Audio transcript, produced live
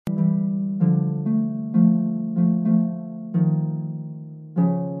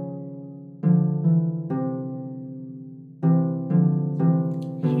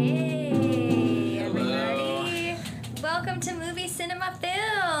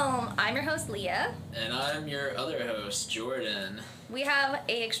host, Leah. And I'm your other host, Jordan. We have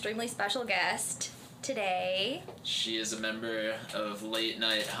a extremely special guest today. She is a member of Late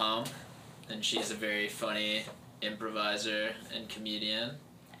Night Hum, and she's a very funny improviser and comedian.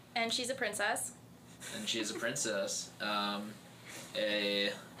 And she's a princess. And she is a princess. And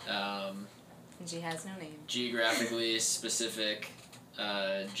she has no name. Geographically specific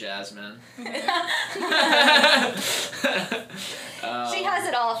Jasmine. She has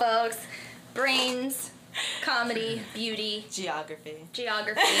it all, folks. Brains, comedy, beauty. Geography.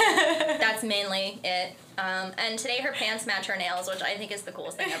 That's mainly it. And today her pants match her nails, which I think is the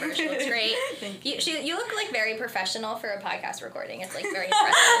coolest thing ever. She looks great. Thank you. You look like very professional for a podcast recording. It's like very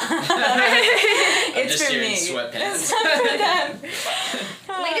impressive. I'm It's just for here me. in sweatpants.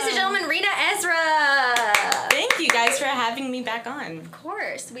 Ladies and gentlemen, Rita Ezra. Thank you guys for having me back on. Of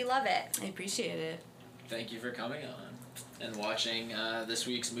course, we love it. I appreciate it. Thank you for coming on and watching this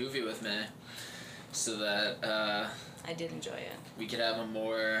week's movie with me so that I did enjoy it. we could have a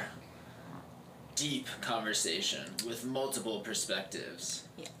more deep conversation with multiple perspectives.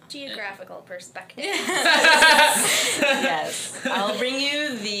 Yeah. Geographical perspective. Yes. I'll bring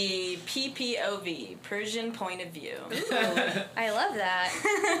you the PPOV, Persian point of view. I love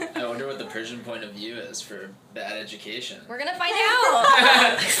that. I wonder what the Persian point of view is for bad education. We're gonna find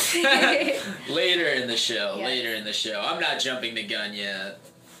out. Later in the show, Yes. I'm not jumping the gun yet.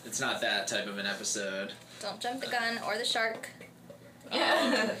 It's not that type of an episode. Don't jump the gun or the shark.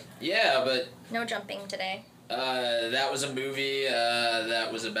 Yeah, but No jumping today. that was a movie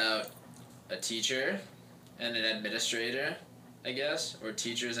that was about a teacher and an administrator, I guess, or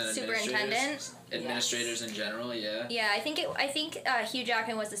teachers and Superintendent? administrators in general. Yeah. Yeah, I think Hugh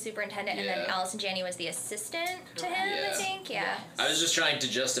Jackman was the superintendent, and then Yeah. Allison Janney was the assistant to him. I Yeah. think. Yeah. I was just trying to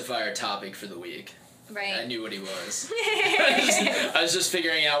justify our topic for the week. I Right. knew what he was. I was just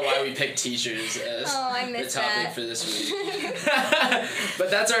figuring out why we picked teachers as I the missed topic that. for this week.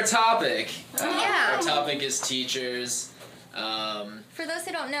 But that's our topic. Yeah. Our topic is teachers. For those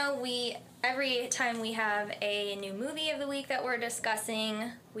who don't know, every time we have a new movie of the week that we're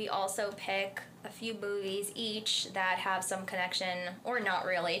discussing, we also pick a few movies each that have some connection, or not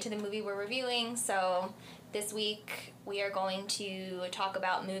really, to the movie we're reviewing. So this week we are going to talk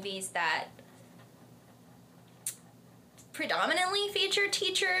about movies that predominantly feature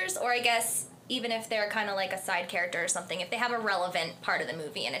teachers, or I guess even if they're kind of like a side character or something, if they have a relevant part of the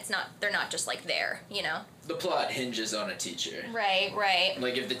movie and they're not just like there, you know? The plot hinges on a teacher. Right.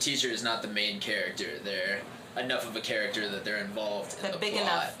 Like, if the teacher is not the main character, they're enough of a character that they're involved in They're the big plot.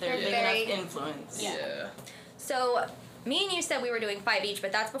 enough. They're They're big very- enough influence. Yeah. So, me and you said we were doing 5 each,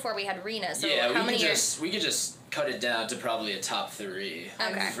 but that's before we had Rena. So Yeah, how we many could are... just cut it down to probably a top 3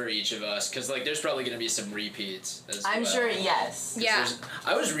 Okay. for each of us, because like there's probably going to be some repeats as I'm well. sure, yes. Yeah.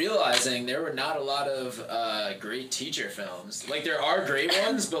 I was realizing there were not a lot of great teacher films. Like, there are great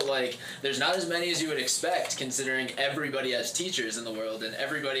ones, but like there's not as many as you would expect, considering everybody has teachers in the world and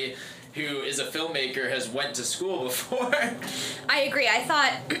everybody who is a filmmaker has went to school before. I agree. I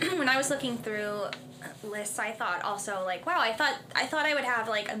thought, when I was looking through lists, I thought also, like, wow, I thought I would have,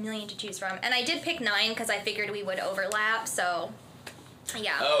 like, a million to choose from. And I did pick 9 because I figured we would overlap, so,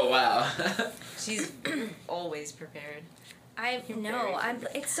 yeah. Oh, wow. She's always prepared.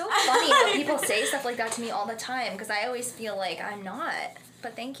 It's so funny how people say stuff like that to me all the time, because I always feel like I'm not.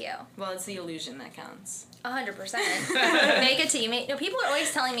 But thank you. Well, it's the illusion that counts. 100%. Make it to you. People are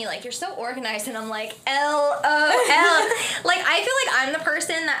always telling me, like, you're so organized, and I'm like, LOL. Like, I feel like I'm the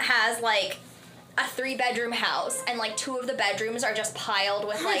person that has, like, a 3-bedroom house, and, like, 2 of the bedrooms are just piled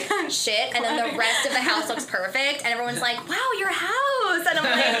with, like, shit, and then the rest of the house looks perfect, and everyone's like, wow, your house! And I'm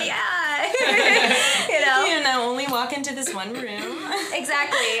like, yeah. You know? You know, only walk into this one room.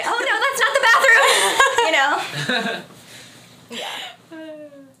 Exactly. Oh, no, that's not the bathroom! You know? Yeah.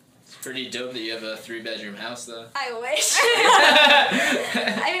 It's pretty dope that you have a 3-bedroom house, though. I wish.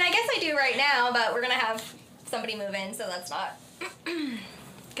 I mean, I guess I do right now, but we're gonna have somebody move in, so that's not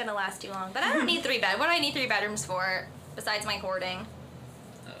gonna last too long. But I don't need 3 bed. What do I need 3 bedrooms for besides my hoarding?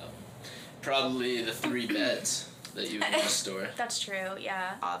 Probably the 3 beds that you would store. That's true.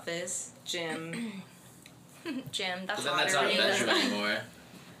 Yeah. Office, gym. Gym. That's But then that's not a lottery. bedroom anymore.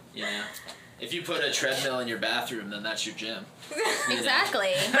 You know? If you put a treadmill in your bathroom, then that's your gym. Exactly.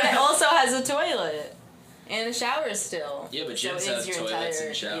 But it also has a toilet. And a shower still. Yeah, but So gyms it is have your toilets entire,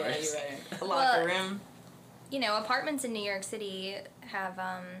 and showers. Yeah, you're right. A locker room. You know, apartments in New York City have,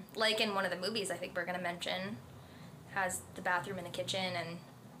 like in one of the movies I think we're gonna mention, has the bathroom in the kitchen, and,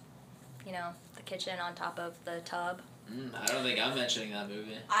 you know, the kitchen on top of the tub. I don't think I'm mentioning that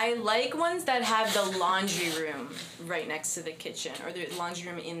movie. I like ones that have the laundry room right next to the kitchen, or the laundry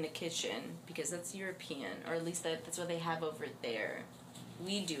room in the kitchen, because that's European, or at least that's what they have over there.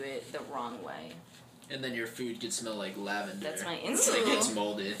 We do it the wrong way. And then your food could smell like lavender. That's my It instinct. gets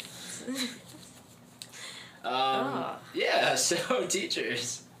moldy. Yeah, so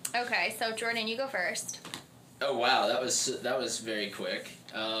teachers. Okay, so Jordan, you go first. Oh wow, that was very quick.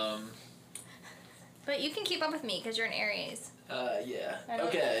 But you can keep up with me because you're an Aries. Yeah. I don't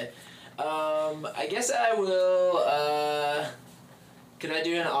Okay. I guess I will, could I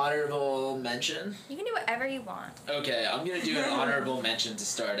do an honorable mention? You can do whatever you want. Okay, I'm gonna do an honorable mention to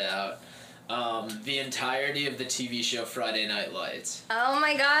start out. The entirety of the TV show Friday Night Lights. Oh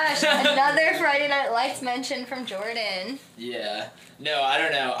my gosh, another Friday Night Lights mention from Jordan. Yeah. No, I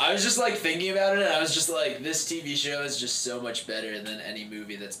don't know. I was just like thinking about it and I was just like, this TV show is just so much better than any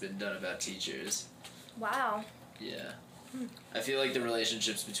movie that's been done about teachers. Wow. Yeah. I feel like the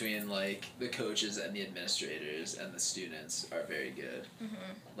relationships between like the coaches and the administrators and the students are very good.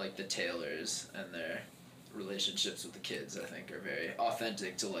 Like the Taylors and their relationships with the kids, I think, are very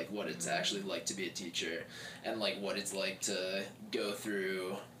authentic to like what it's actually like to be a teacher and like what it's like to go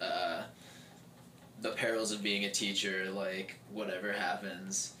through the perils of being a teacher, like whatever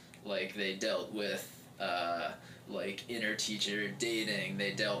happens. Like they dealt with like inner teacher dating,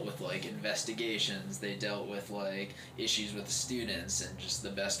 they dealt with like investigations, they dealt with like issues with the students and just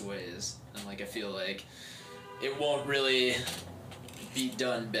the best ways. And like I feel like it won't really be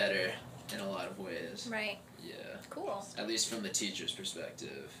done better in a lot of ways. Right. Yeah. Cool. At least from the teacher's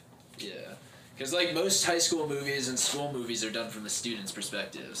perspective. Yeah. Because like most high school movies and school movies are done from the students'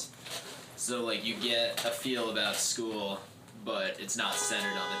 perspectives. So like you get a feel about school, but it's not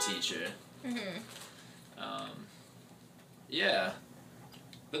centered on the teacher. Yeah.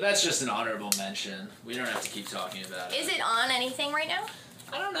 But that's just an honorable mention. We don't have to keep talking about it. Is it on anything right now?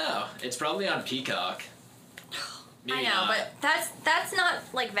 I don't know. It's probably on Peacock. Maybe I know, not. but that's not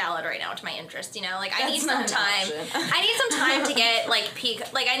like valid right now to my interest. You know, like I That's need some not an time. option. I need some time to get like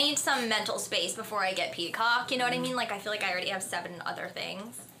Like I need some mental space before I get Peacock. You know what I mean? Like I feel like I already have 7 other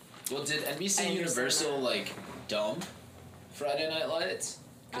things. Well, did I NBC understand Universal that. like dump Friday Night Lights?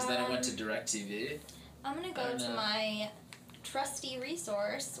 Because then it went to DirecTV. I'm gonna I go don't to know. my trusty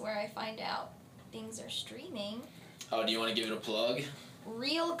resource where I find out things are streaming. Oh, do you want to give it a plug?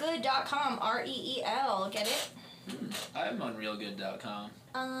 Realgood.com. REEL. Get it? I'm on realgood.com.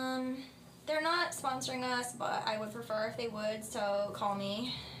 They're not sponsoring us, but I would prefer if they would. So call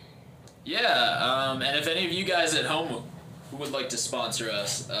me. Yeah, and if any of you guys at home would like to sponsor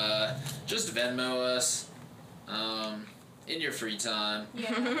us, just Venmo us in your free time.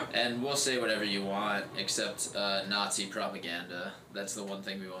 Yeah. And we'll say whatever you want, except Nazi propaganda. That's the one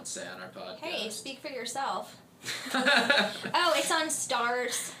thing we won't say on our podcast. Hey, speak for yourself. Oh, it's on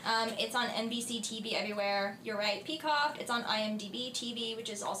Stars. It's on NBC TV everywhere. You're right. Peacock. It's on IMDb TV, which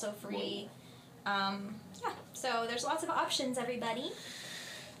is also free. Yeah. So there's lots of options, everybody.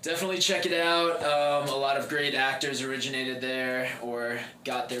 Definitely check it out. A lot of great actors originated there or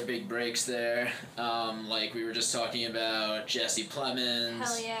got their big breaks there. Like we were just talking about Jesse Plemons.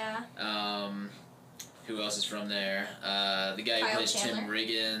 Hell yeah. Who else is from there? The guy who Kyle plays Tim Chandler.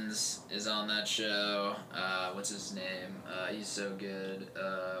 Riggins is on that show. What's his name? He's so good.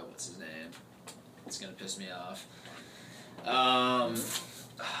 What's his name? It's gonna piss me off.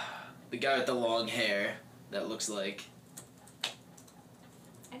 The guy with the long hair that looks like...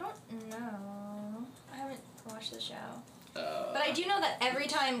 I don't know. I haven't watched the show. But But I do know that every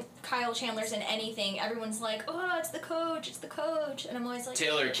time Kyle Chandler's in anything, everyone's like, oh, it's the coach, it's the coach. And I'm always like,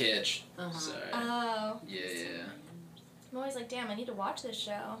 Taylor Kitsch. Uh-huh. Sorry. oh. Yeah. I'm always like, damn, I need to watch this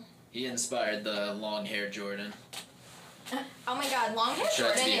show. He inspired the long hair Jordan. Oh my god, long hair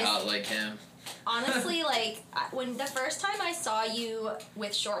Tried to Jordan be is hot like him. honestly like when the first time I saw you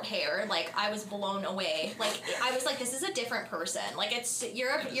with short hair, like I was blown away. Like I was like, this is a different person. Like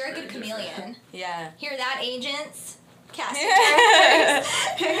you're a very good different. chameleon. Yeah. Hear that, agents? Casting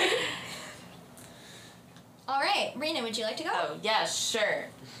directors. All right, Rena, would you like to go? Oh, yeah, sure.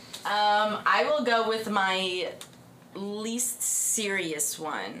 I will go with my least serious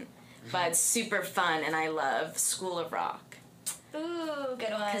one, but super fun and I love School of Rock. Ooh,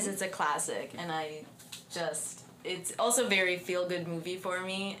 good one. Because it's a classic and it's also a very feel-good movie for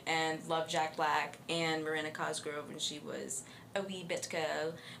me and love Jack Black and Miranda Cosgrove when she was a wee bit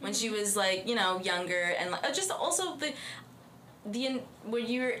girl. When she was like, younger and just also the where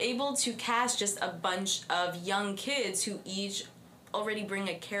you're able to cast just a bunch of young kids who each already bring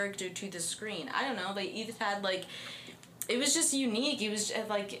a character to the screen. I don't know, they either had like it was just unique. It was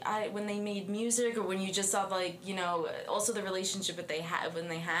like when they made music, or when you just saw like, you know, also the relationship that they had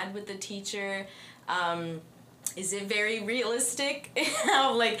with the teacher. Is it very realistic?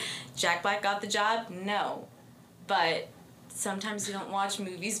 How like Jack Black got the job? No, but sometimes you don't watch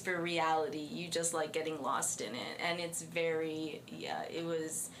movies for reality. You just like getting lost in it, and it's very It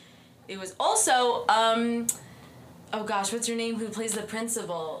was also oh gosh, what's her name? Who plays the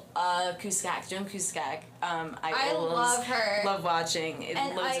principal? Cusack, Joan Cusack. I love her. Love watching. It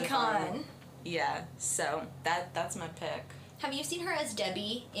An loads of fun. icon. Yeah, so that's my pick. Have you seen her as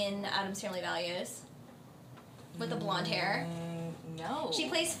Debbie in Addams Family Values? With the blonde hair. No. She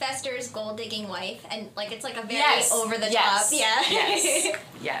plays Fester's gold digging wife, and like it's like a very Yes. over the Yes. top. Yeah. Yes.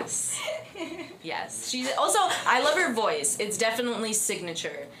 Yes. Yes. She's also, I love her voice. It's definitely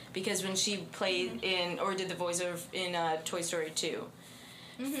signature, because when she played in or did the voiceover in Toy Story 2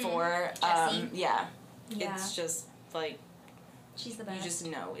 for Jessie. yeah. Yeah. It's just like She's the best. you just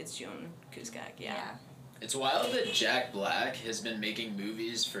know it's Joan Cusack. Yeah. It's wild that Jack Black has been making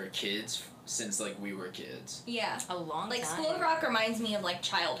movies for kids since like we were kids. Yeah. A long Like time. School of Rock reminds me of like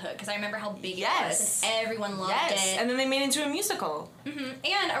childhood because I remember how big Yes. it was and everyone loved Yes. it. And then they made it into a musical.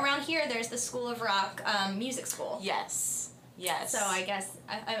 And around here there's the School of Rock music school. Yes. Yes. So I guess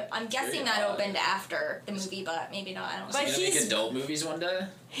I'm guessing that opened after the movie, but maybe not. I don't Is know. But he gonna make he's- adult movies one day?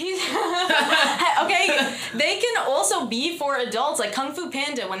 He's okay. They can also be for adults, like Kung Fu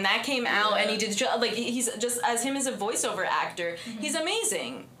Panda when that came out, and he did like he's just as him as a voiceover actor. He's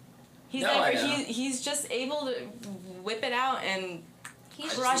amazing. He's No, like I know. he's just able to whip it out and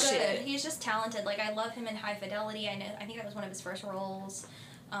He's crush just good. it. He's just talented. Like I love him in High Fidelity. I think that was one of his first roles.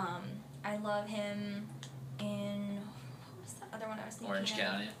 I love him in what was the other one I was thinking Orange of?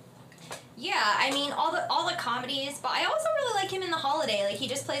 County. Yeah, I mean all the comedies, but I also really like him in The Holiday. Like he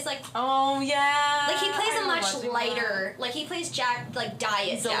just plays like yeah. he plays I a much love watching lighter. Like he plays Jack like diet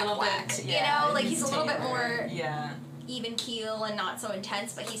He's a Jack little Black. bit, You know, like he's a little bit tamer. more Yeah. even keel and not so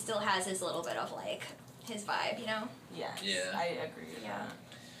intense, but he still has his little bit of like his vibe. You know. Yes. Yeah. I agree with Yeah. that.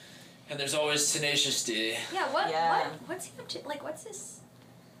 And there's always Tenacious D. Yeah. Yeah. What's he up to? Like what's his?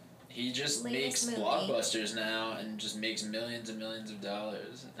 He just Latest makes movie. blockbusters now and just makes millions and millions of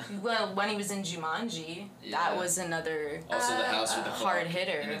dollars. Well, when he was in Jumanji, Yeah. that was another Also, the house with the hard clock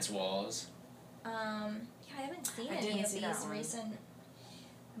hitter. in its walls. Yeah, I haven't seen I any didn't of see these that one. recent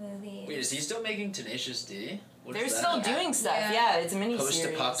movies. Wait, is he still making Tenacious D? What They're is still that? doing stuff. Yeah. Yeah, it's a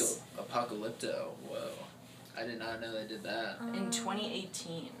miniseries. Post-apocalypto. Whoa. I did not know they did that. In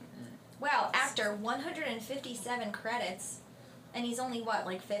 2018. Wow, actor, 157 credits, and he's only what,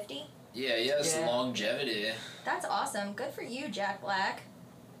 like 50? Yeah, he has Yeah. longevity. That's awesome. Good for you, Jack Black.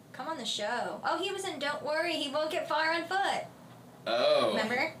 Come on the show. Oh, he was in Don't Worry, He Won't Get Far on Foot. Oh.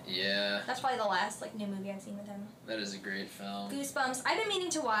 Remember? Yeah, That's probably the last like new movie I've seen with him. that is a great film. Goosebumps. I've been meaning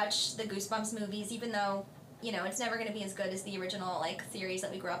to watch the Goosebumps movies, even though, you know, it's never going to be as good as the original like series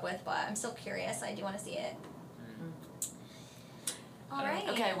that we grew up with, but I'm still curious. I do want to see it. All right.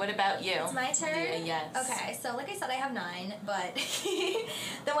 Okay, what about you? It's my turn? Yeah, yes. Okay, so like I said, I have 9, but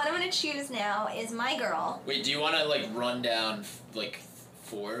the one I'm going to choose now is My Girl. Wait, do you want to like run down like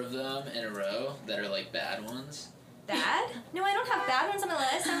 4 of them in a row that are like bad ones? Bad? No, I don't have bad ones on my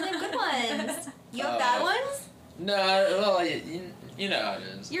list. I only have good ones. You have bad ones? No, well, you know how it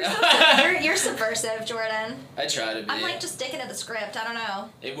is. You're subversive, Jordan. I try to be. I'm like just sticking to the script. I don't know.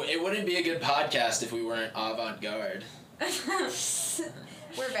 It wouldn't be a good podcast if we weren't avant-garde.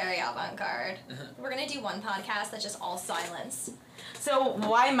 We're very avant-garde. We're gonna do one podcast that's just all silence. So,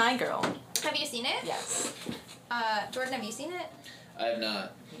 why My Girl? Have you seen it? Yes. Jordan, have you seen it? I have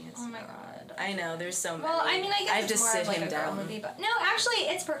not. Oh my god. I know, there's so many. Well, I mean, I guess I've it's just more sit of like him a girl down. movie, but no, actually,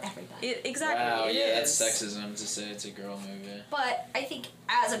 it's for everybody. Exactly. Wow, it yeah, is. that's sexism to say it's a girl movie. But I think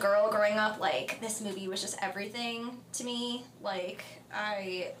as a girl growing up, like this movie was just everything to me. Like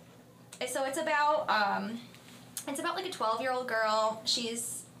so it's about like a 12-year-old girl.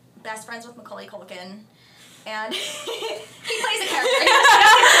 She's best friends with Macaulay Culkin. And he plays a character.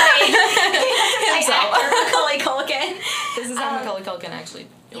 He doesn't play actor Macaulay Culkin. This is how Macaulay Culkin actually.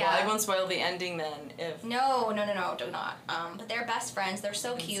 yeah. Well, I won't spoil the ending then. If No, do not. But they're best friends. They're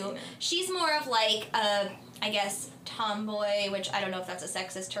so cute. seen it. She's more of like I guess tomboy, which I don't know if that's a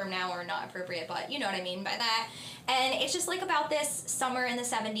sexist term now or not appropriate, but you know what I mean by that. And it's just like about this summer in the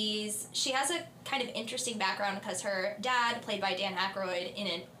 70s. She has a kind of interesting background because her dad, played by Dan Aykroyd, in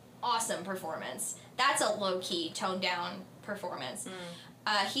an awesome performance. That's a low-key, toned-down performance.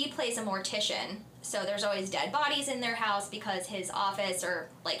 He plays a mortician, so there's always dead bodies in their house because his office or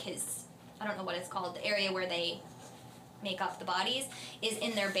like his, I don't know what it's called, the area where they make up the bodies is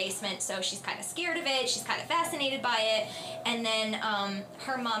in their basement, so she's kind of scared of it, she's kind of fascinated by it, and then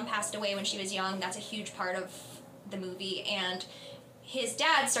her mom passed away when she was young. That's a huge part of the movie, and his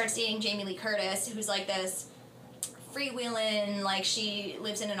dad starts dating Jamie Lee Curtis, who's like this freewheeling, like she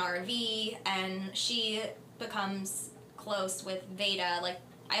lives in an RV, and she becomes close with Veda. Like,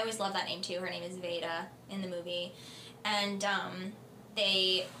 I always love that name too, her name is Veda in the movie, and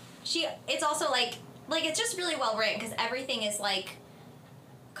it's also like it's just really well written, because everything is like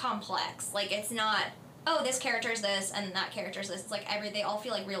complex. Like, it's not, oh, this character's this and that character's this. It's like they all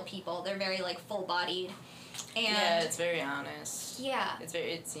feel like real people. They're very like full bodied, and yeah, it's very honest. Yeah,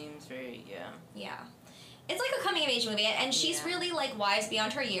 it seems very yeah. It's like a coming of age movie, and she's really like wise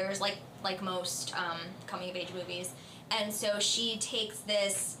beyond her years, like most coming of age movies. And so she takes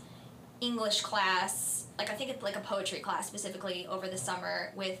this English class, like I think it's like a poetry class specifically, over the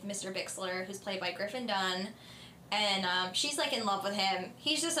summer with Mr. Bixler, who's played by Griffin Dunn. And she's like in love with him.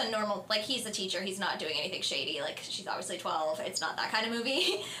 He's just a normal, like, he's the teacher. He's not doing anything shady. Like, she's obviously 12. It's not that kind of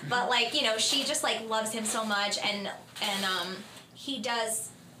movie. But like, you know, she just like loves him so much, and he does,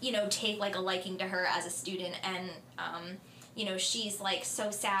 you know, take like a liking to her as a student, and you know, she's like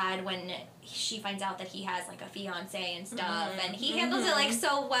so sad when she finds out that he has like a fiance and stuff, and he handles it like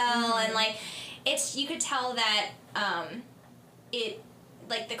so well, and like you could tell that it,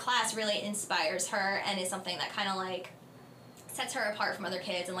 like, the class really inspires her and is something that kind of like sets her apart from other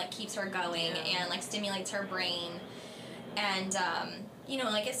kids and like keeps her going and like stimulates her brain, and you know,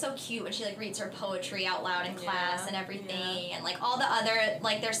 like, it's so cute when she like reads her poetry out loud in class and everything, and like all the other,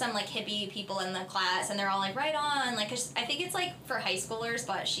 like, there's some like hippie people in the class, and they're all like right on, like, I think it's like for high schoolers,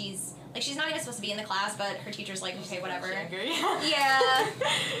 but she's not even supposed to be in the class, but her teacher's like, okay, whatever. Yeah.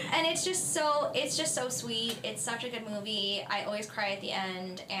 And it's just so sweet. It's such a good movie. I always cry at the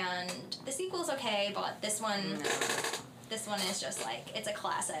end, and the sequel's okay, but this one is just like, it's a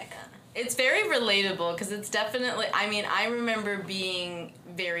classic. It's very relatable, because it's definitely, I mean, I remember being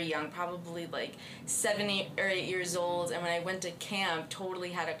very young, probably like 7 or 8 years old, and when I went to camp, totally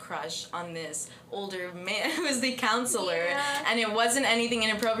had a crush on this older man who was the counselor, and it wasn't anything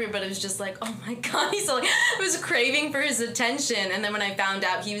inappropriate, but it was just like, oh my god, he's so like, I was craving for his attention, and then when I found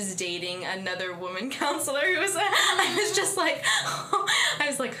out he was dating another woman counselor who was, I was just like, I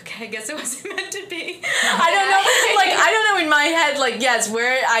was like, okay, I guess it wasn't meant to be. I don't know in my head, like, yes,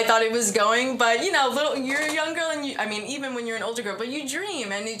 where I thought it was going, but you know, you're a young girl, and I mean, even when you're an older girl, but you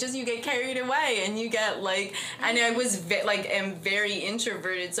dream, and you get carried away, and you get like, and I was am very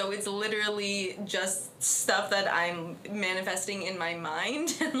introverted, so it's literally just stuff that I'm manifesting in my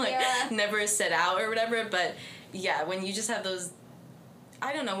mind and like never set out or whatever. But yeah, when you just have those,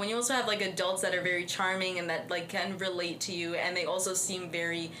 I don't know, when you also have like adults that are very charming and that like can relate to you, and they also seem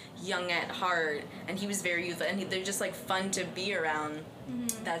very young at heart, and he was very youthful, and they're just like fun to be around.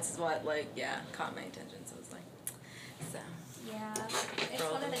 That's what like caught my attention. So it's like, so yeah, it's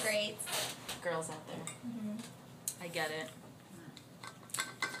one of the greats. Girls out there. I get it.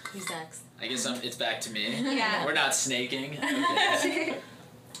 Who's next? I guess it's back to me. Yeah. We're not snaking. Okay.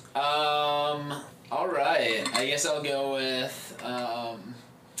 All right. I guess I'll go with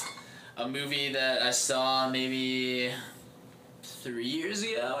a movie that I saw maybe 3 years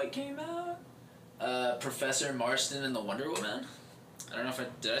ago. It came out. Professor Marston and the Wonder Woman. I don't know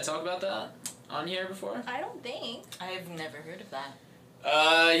if did I talk about that on here before? I don't think. I've never heard of that.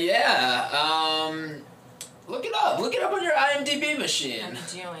 Look it up. Look it up on your IMDb machine. I'm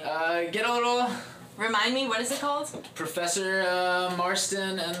doing. Get a little. Remind me, what is it called? Professor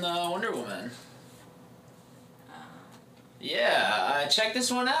Marston and the Wonder Woman. Yeah, check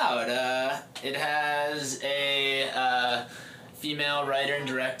this one out. It has a female writer and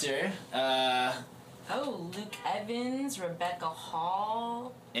director. Luke Evans, Rebecca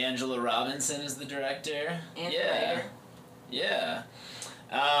Hall. Angela Robinson is the director. And the writer. Yeah.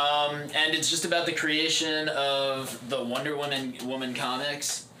 And it's just about the creation of the Wonder Woman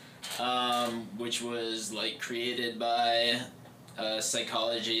comics, which was like created by a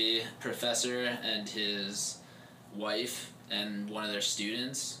psychology professor and his wife and one of their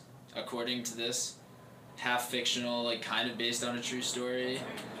students, according to this half fictional, like kind of based on a true story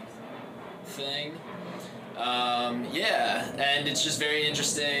thing. And it's just very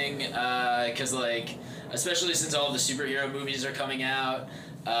interesting, because like, especially since all the superhero movies are coming out,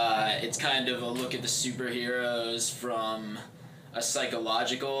 it's kind of a look at the superheroes from a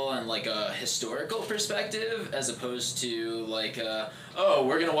psychological and like a historical perspective, as opposed to like,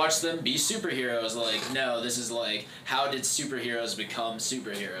 we're gonna watch them be superheroes. Like, no, this is like, how did superheroes become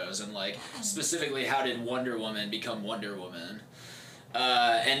superheroes, and like specifically, how did Wonder Woman become Wonder Woman?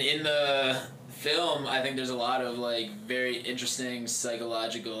 And in the film, I think there's a lot of like very interesting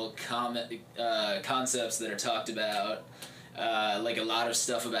psychological concepts that are talked about. Like a lot of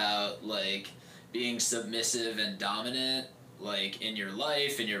stuff about like being submissive and dominant, like in your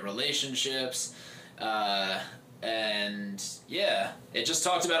life, in your relationships, and yeah, it just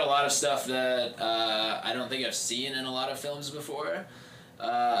talked about a lot of stuff that I don't think I've seen in a lot of films before.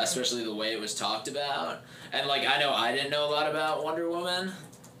 Especially the way it was talked about. And, like, I know I didn't know a lot about Wonder Woman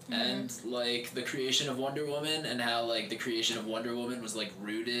and, like, the creation of Wonder Woman and how, like, the creation of Wonder Woman was, like,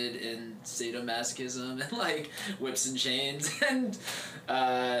 rooted in sadomasochism and, like, whips and chains and,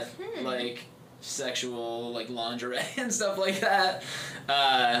 like, sexual, like, lingerie and stuff like that.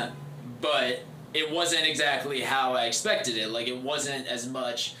 But it wasn't exactly how I expected it. Like, it wasn't as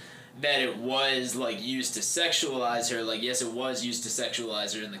much that it was, like, used to sexualize her. Like, yes, it was used to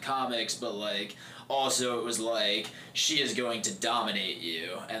sexualize her in the comics, but, like, also it was, like, she is going to dominate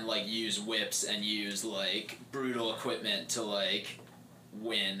you and, like, use whips and use, like, brutal equipment to, like,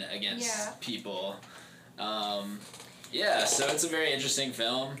 win against people. Yeah, so it's a very interesting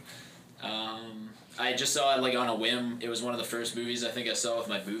film. I just saw it, like, on a whim. It was one of the first movies I think I saw with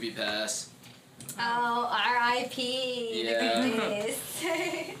my Movie Pass. Oh, R.I.P. Yeah. The good days.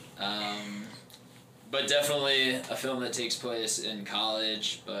 But definitely a film that takes place in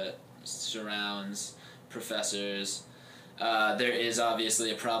college, but surrounds professors. There is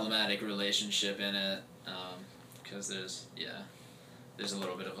obviously a problematic relationship in it, because there's a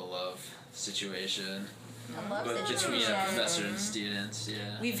little bit of a love situation. A love But between situation. a professor and students,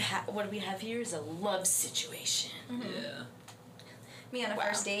 yeah. What we have here is a love situation. Yeah. Me on a Wow.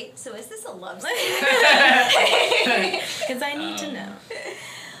 first date. So is this a love story? Because I need to know.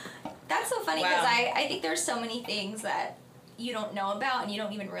 That's so funny Wow. because I think there's so many things that you don't know about and you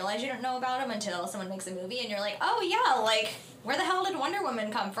don't even realize you don't know about them until someone makes a movie and you're like, oh yeah, like where the hell did Wonder Woman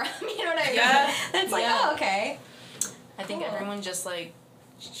come from? You know what I mean? Yeah. It's like, Yeah. oh, okay. I think Cool. everyone just like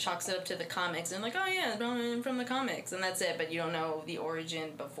chalks it up to the comics and like, oh yeah, from the comics, and that's it. But you don't know the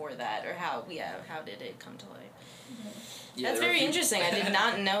origin before that or how did it come to life. Yeah, That's there were very few- interesting. I did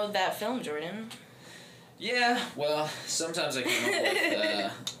not know that film, Jordan. Yeah, well, sometimes I come up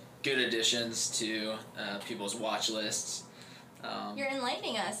with good additions to people's watch lists. You're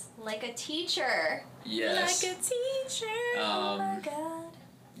enlightening us like a teacher. Yes. Like a teacher. Oh my god.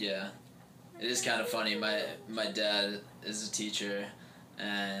 Yeah. It is kind of funny. My dad is a teacher,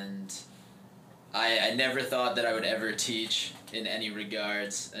 and I never thought that I would ever teach in any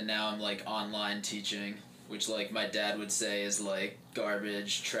regards, and now I'm, like, online teaching, which, like, my dad would say is, like,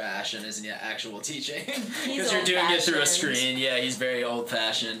 garbage, trash, and isn't yet actual teaching. Because you're doing it through a old-fashioned. screen. Yeah, he's very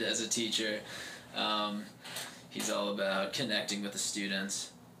old-fashioned as a teacher. He's all about connecting with the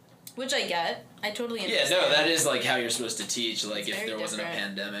students. Which I get. I totally Yeah, understand. no, that is, like, how you're supposed to teach, like, It's if very there wasn't a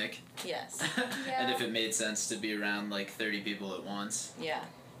different. pandemic. Yes. And if it made sense to be around, like, 30 people at once. Yeah.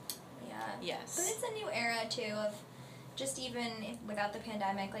 Yeah. Yes. But it's a new era too of just even without the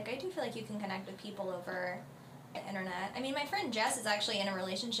pandemic, like I do feel like you can connect with people over the internet. I mean, my friend Jess is actually in a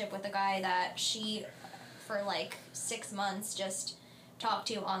relationship with a guy that she, for like 6 months, just talked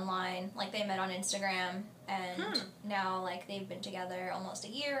to online. Like they met on Instagram, and now like they've been together almost a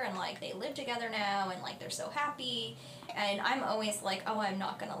year, and like they live together now, and like they're so happy. And I'm always like, oh, I'm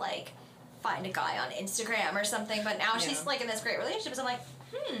not gonna like find a guy on Instagram or something. But now she's Yeah. like in this great relationship, so I'm like,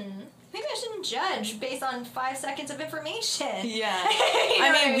 maybe I shouldn't judge based on 5 seconds of information. Yeah. You know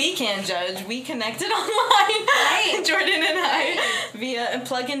I what mean, we can't judge. We connected online. Right. Jordan and I via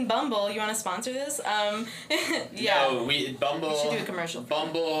plug-in Bumble. You want to sponsor this? Yeah. No, Bumble. We should do a commercial.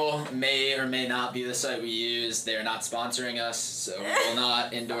 Bumble may or may not be the site we use. They're not sponsoring us, so we will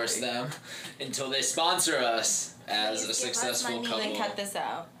not endorse them until they sponsor us as Please a give us successful money. couple. Then cut this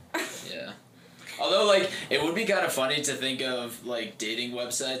out. Yeah. Although, like, it would be kind of funny to think of, like, dating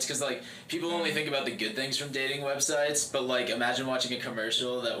websites, because, like, people only think about the good things from dating websites, but, like, imagine watching a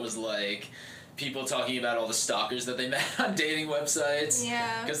commercial that was, like, people talking about all the stalkers that they met on dating websites.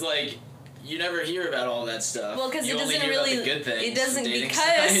 Yeah. Because, like, you never hear about all that stuff. Well, because You it only doesn't hear about really. the good things It doesn't from dating because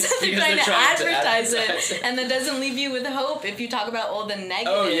sites, they're because trying to advertise advertise it, and that doesn't leave you with hope if you talk about all the negatives.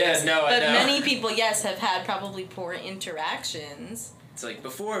 Oh, yeah, no, I But know. many people, yes, have had probably poor interactions. It's like,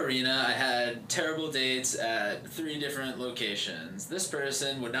 before Arena, I had terrible dates at 3 different locations. This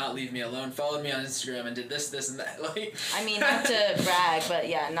person would not leave me alone, followed me on Instagram, and did this, and that. Like, I mean, not to brag, but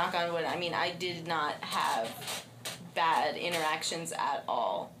yeah, knock on wood. I mean, I did not have bad interactions at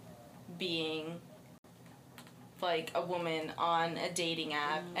all being like a woman on a dating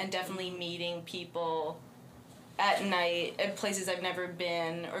app, and definitely meeting people at night at places I've never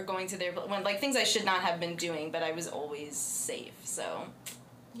been, or going to their like things I should not have been doing, but I was always safe. So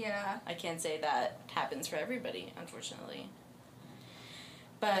Yeah. I can't say that happens for everybody, unfortunately.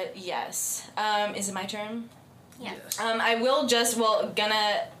 But yes. Is it my turn? Yeah. Yes. I will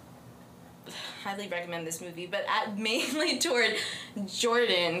gonna highly recommend this movie, but mainly toward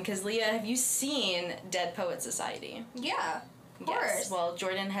Jordan, because Leah, have you seen Dead Poet Society? Yeah. Of course. Yes. Well,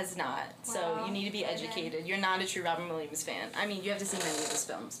 Jordan has not, so Wow. you need to be educated. You're not a true Robin Williams fan. I mean, you have to see many of his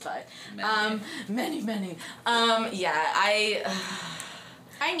films, but many.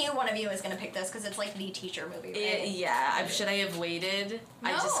 I knew one of you was gonna pick this because it's like the teacher movie, right? Should I have waited?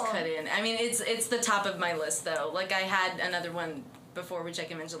 I No. just couldn't. I mean, it's the top of my list though. Like I had another one before, which I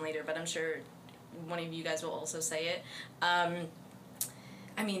can mention later, but I'm sure one of you guys will also say it. I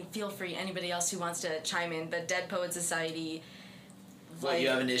mean, feel free, anybody else who wants to chime in, but Dead Poet Society. What, you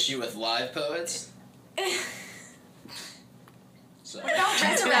have an issue with live poets? Sorry.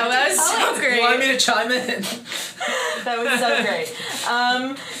 That was so great. You want me to chime in? That was so great.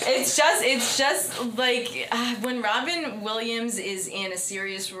 It's just like when Robin Williams is in a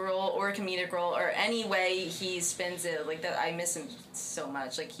serious role or a comedic role or any way he spins it, like that, I miss him so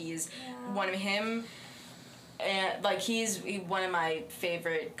much. Like he's one of him. And like he's one of my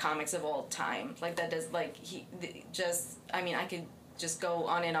favorite comics of all time. Like that does I mean I could just go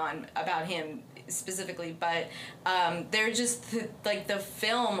on and on about him specifically, but they're just like the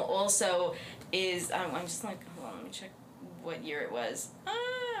film also is I'm just like, hold on, let me check what year it was.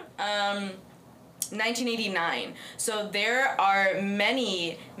 1989. So there are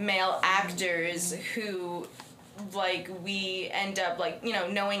many male actors who like we end up like, you know,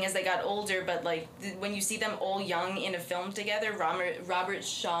 knowing as they got older, but like when you see them all young in a film together, Robert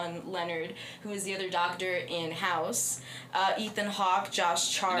Sean Leonard, who is the other doctor in House, Ethan Hawke,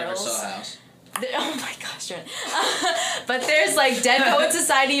 Josh Charles. I never saw House. Oh my gosh, Jordan. But there's like Dead Poet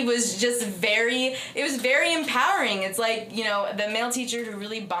Society was just very empowering. It's like, you know, the male teacher who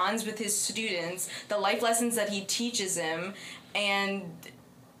really bonds with his students, the life lessons that he teaches him, and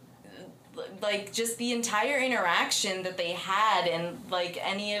like just the entire interaction that they had, and like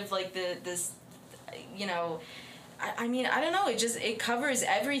any of like this, you know, I mean, I don't know, it covers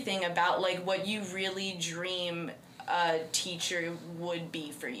everything about like what you really dream a teacher would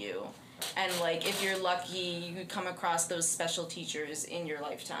be for you. And like if you're lucky, you could come across those special teachers in your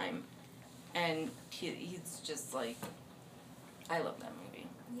lifetime. And he's just like, I love that movie.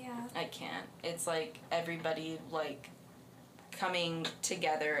 Yeah. I can't. It's like everybody like coming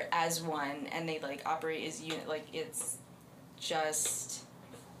together as one, and they like operate as unit. Like it's just,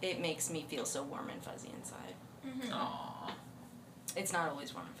 it makes me feel so warm and fuzzy inside. Mm-hmm. Aww. It's not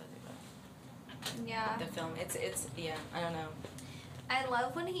always warm and fuzzy, but Yeah. the film, it's yeah, I don't know. I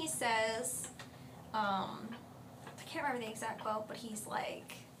love when he says, I can't remember the exact quote, but he's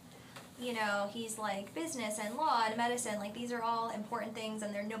like, you know, he's like, business and law and medicine, like, these are all important things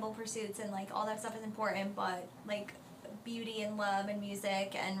and they're noble pursuits and, like, all that stuff is important, but, like, beauty and love and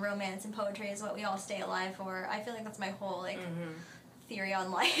music and romance and poetry is what we all stay alive for. I feel like that's my whole, like, theory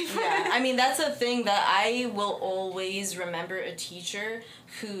on life. Yeah, I mean, that's a thing that I will always remember a teacher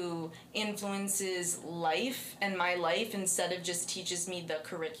who influences life and my life instead of just teaches me the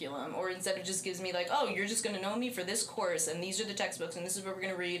curriculum, or instead of just gives me like, oh, you're just going to know me for this course and these are the textbooks and this is what we're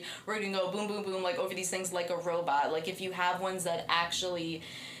going to read. We're going to go boom, boom, boom, like over these things like a robot. Like if you have ones that actually,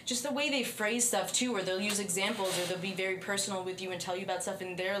 just the way they phrase stuff too, where they'll use examples or they'll be very personal with you and tell you about stuff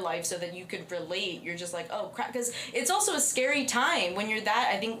in their life so that you could relate. You're just like, oh crap, because it's also a scary time when you're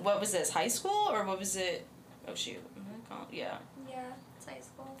that, I think, what was this, high school or what was it? Oh shoot, yeah. Yeah, it's high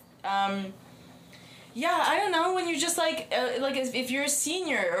school. Yeah, I don't know, when you're just like if you're a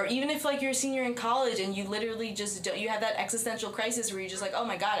senior, or even if like you're a senior in college and you literally just you have that existential crisis where you're just like, oh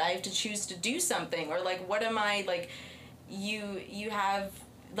my god, I have to choose to do something, or like what am I, like you have,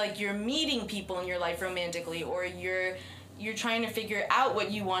 like you're meeting people in your life romantically, or you're trying to figure out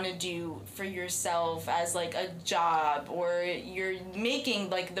what you want to do for yourself as like a job, or you're making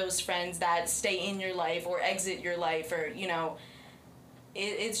like those friends that stay in your life or exit your life, or you know,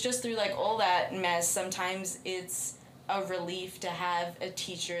 it's just through like all that mess. Sometimes it's a relief to have a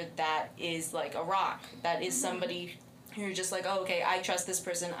teacher that is like a rock, that is somebody who you're just like, oh, okay, I trust this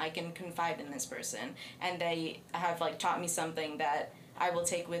person, I can confide in this person, and they have like taught me something that I will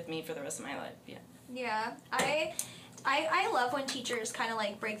take with me for the rest of my life. Yeah. Yeah, I love when teachers kind of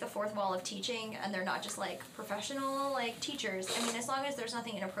like break the fourth wall of teaching and they're not just like professional like teachers. I mean, as long as there's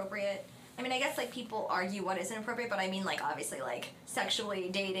nothing inappropriate. I mean, I guess like people argue what is inappropriate, but I mean like obviously like sexually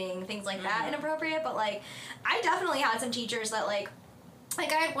dating, things like that inappropriate. But like I definitely had some teachers that like I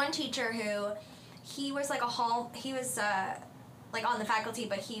had one teacher who he was like like on the faculty,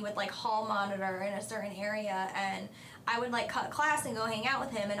 but he would like hall monitor in a certain area, and I would like cut class and go hang out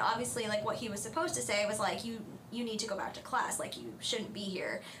with him, and obviously like what he was supposed to say was like, you need to go back to class, like you shouldn't be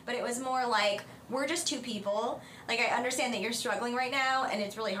here. But it was more like, we're just two people. Like, I understand that you're struggling right now and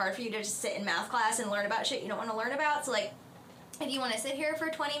it's really hard for you to just sit in math class and learn about shit you don't want to learn about. So like, if you want to sit here for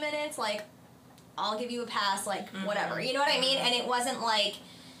 20 minutes, like, I'll give you a pass, like, whatever. You know what I mean? And it wasn't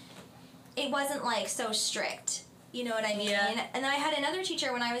like so strict. You know what I mean? Yeah. And then I had another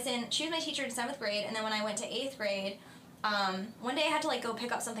teacher when I was she was my teacher in 7th grade, and then when I went to 8th grade, one day I had to like go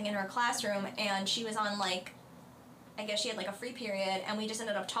pick up something in her classroom, and she was on like, I guess she had like a free period, and we just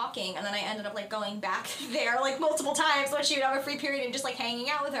ended up talking, and then I ended up like going back there like multiple times when she would have a free period and just like hanging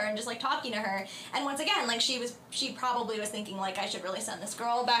out with her and just like talking to her. And once again, like she probably was thinking like, I should really send this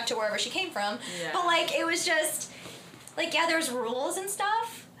girl back to wherever she came from. Yeah. But like it was just like, yeah, there's rules and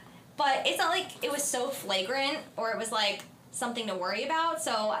stuff, but it's not like it was so flagrant or it was like something to worry about.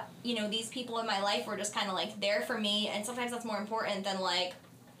 So, you know, these people in my life were just kind of like there for me, and sometimes that's more important than like,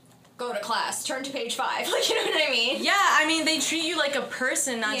 go to class, turn to page 5, like, you know what I mean? Yeah, I mean, they treat you like a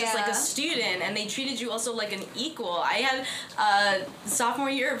person, not just like Yeah. a student, and they treated you also like an equal. I had sophomore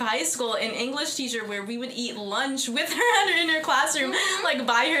year of high school an English teacher where we would eat lunch with her in her classroom, like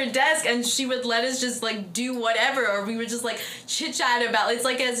by her desk, and she would let us just like do whatever, or we would just like chit chat about. It's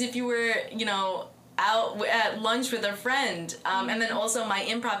like as if you were, you know, out at lunch with a friend. And then also my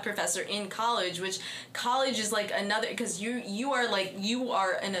improv professor in college, which college is like another, because you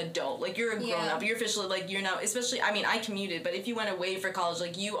are an adult, like you're a grown up, you're officially like, you're now, especially, I mean, I commuted, but if you went away for college,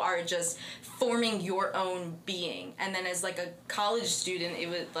 like you are just forming your own being. And then as like a college student, it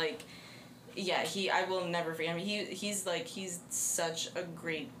was like, yeah, I will never forget him. He's such a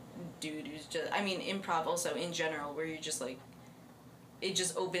great dude who's just, I mean, improv also in general, where you're just like, it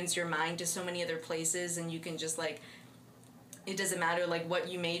just opens your mind to so many other places, and you can just like, it doesn't matter like what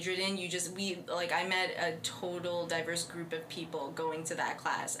you majored in, I met a total diverse group of people going to that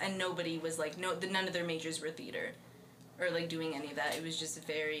class, and nobody was like, none of their majors were theater or like doing any of that. It was just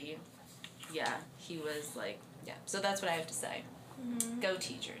very, yeah, he was like, yeah. So that's what I have to say. Go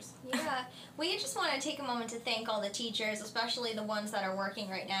teachers. Yeah. We just want to take a moment to thank all the teachers, especially the ones that are working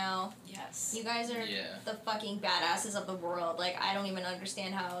right now. Yes. You guys are the fucking badasses of the world. Like, I don't even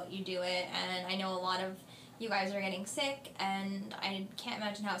understand how you do it, and I know a lot of you guys are getting sick, and I can't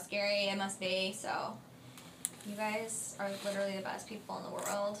imagine how scary it must be, so you guys are literally the best people in the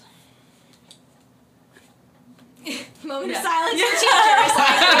world. Moment of silence for teachers.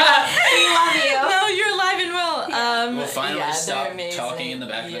 Like, we love you. No, you're alive and well. We'll finally yeah, stop they're amazing. talking in the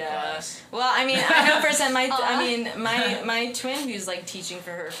back of the class. Well, I mean, I know firsthand. My twin, who's like teaching for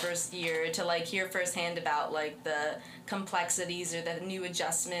her first year, to like hear firsthand about like the complexities or the new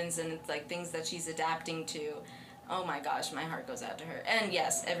adjustments and like things that she's adapting to. Oh my gosh, my heart goes out to her. And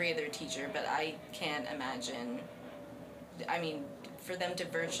yes, every other teacher, but I can't imagine. I mean, for them to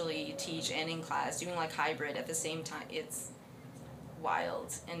virtually teach and in class, doing like hybrid at the same time, it's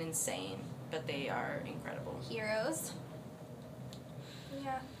wild and insane, but they are incredible. Heroes.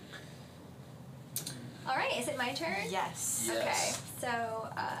 Yeah. All right, is it my turn? Yes. Okay, so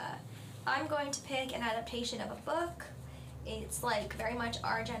I'm going to pick an adaptation of a book. It's like very much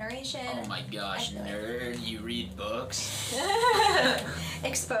our generation. Oh my gosh, nerd, you read books?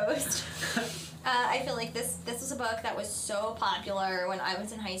 Exposed. I feel like this was a book that was so popular when I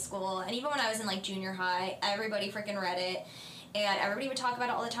was in high school, and even when I was in like junior high, everybody freaking read it, and everybody would talk about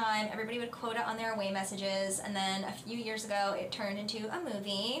it all the time. Everybody would quote it on their away messages, and then a few years ago, it turned into a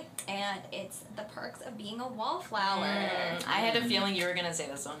movie, and it's The Perks of Being a Wallflower. I had a feeling you were gonna say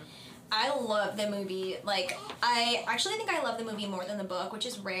this one. I love the movie. Like, I actually think I love the movie more than the book, which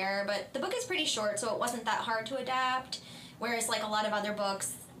is rare, but the book is pretty short, so it wasn't that hard to adapt, whereas like a lot of other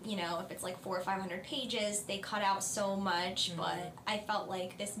books, you know, if it's like 400 or 500 pages, they cut out so much, but I felt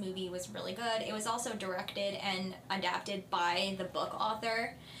like this movie was really good. It was also directed and adapted by the book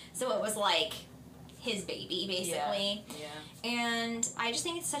author, so it was like his baby, basically. Yeah. And I just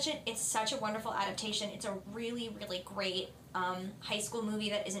think it's such a wonderful adaptation. It's a really, really great high school movie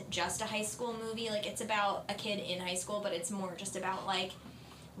that isn't just a high school movie. Like, it's about a kid in high school, but it's more just about like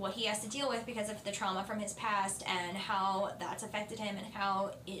what he has to deal with because of the trauma from his past and how that's affected him and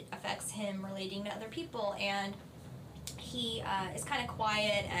how it affects him relating to other people. And he is kind of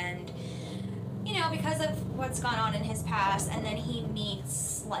quiet and, you know, because of what's gone on in his past, and then he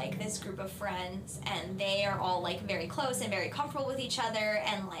meets like this group of friends, and they are all like very close and very comfortable with each other,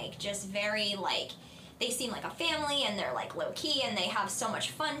 and like just very like they seem like a family, and they're like low key, and they have so much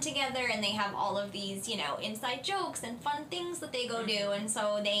fun together, and they have all of these, you know, inside jokes and fun things that they go do. And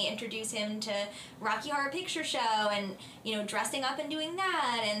so they introduce him to Rocky Horror Picture Show, and, you know, dressing up and doing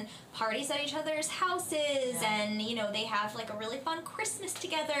that, and parties at each other's houses, and, you know, they have like a really fun Christmas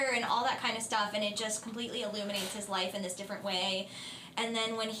together and all that kind of stuff, and it just completely illuminates his life in this different way. And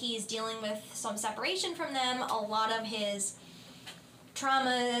then when he's dealing with some separation from them, a lot of his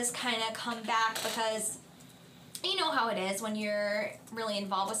traumas kind of come back, because you know how it is when you're really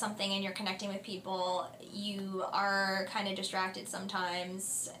involved with something and you're connecting with people, you are kind of distracted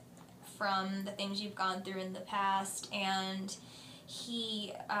sometimes from the things you've gone through in the past, and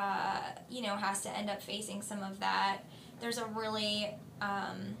he, you know, has to end up facing some of that. There's a really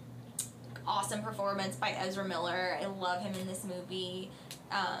awesome performance by Ezra Miller. I love him in this movie.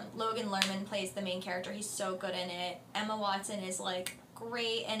 Logan Lerman plays the main character. He's so good in it. Emma Watson is, like,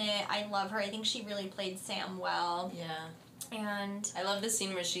 great in it. I love her. I think she really played Sam well. Yeah. And I love the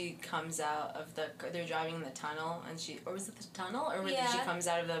scene where she comes out of they're driving in the tunnel, and or was it the tunnel? Or where she comes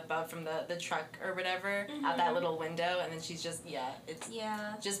out of above from the truck or whatever, out that little window, and then she's just, it's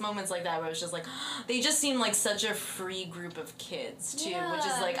just moments like that where it's just like, they just seem like such a free group of kids, too, which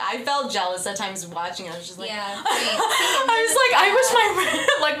is like, I felt jealous at times watching it. I was just like, I was like, I wish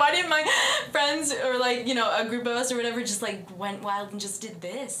my, like, why didn't my friends, or like, you know, a group of us or whatever just like went wild and just did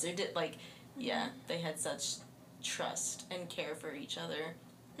this, or did, like, they had such trust and care for each other.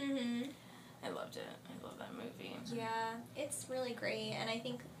 I loved it. I love that movie. Yeah, it's really great, and I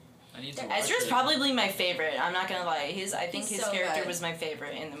think Ezra's probably my favorite. I'm not gonna lie. I think his so character good. was my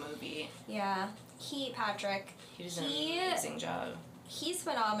favorite in the movie. Yeah, Patrick. He does an amazing job. He's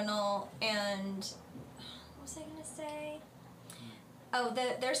phenomenal, and what was I gonna say? Oh,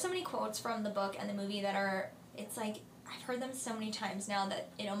 there's so many quotes from the book and the movie that are, it's like, I've heard them so many times now that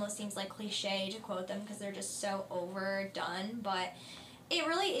it almost seems like cliche to quote them because they're just so overdone, but it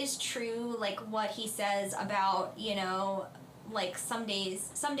really is true, like, what he says about, you know, like, someday,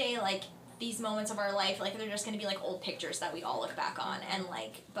 like, these moments of our life, like, they're just gonna be, like, old pictures that we all look back on, and,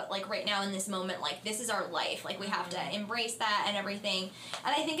 like, but, like, right now in this moment, like, this is our life, like, we have to embrace that and everything,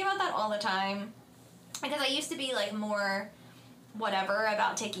 and I think about that all the time, because I used to be, like, more whatever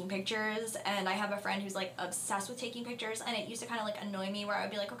about taking pictures, and I have a friend who's, like, obsessed with taking pictures, and it used to kind of, like, annoy me where I would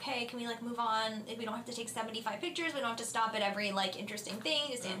be like, okay, can we, like, move on? We don't have to take 75 pictures, we don't have to stop at every, like, interesting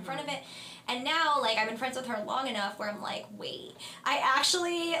thing to stand in front of it, and now, like, I've been friends with her long enough where I'm like, wait, I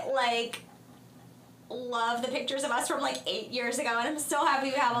actually, like, love the pictures of us from, like, 8 years ago, and I'm so happy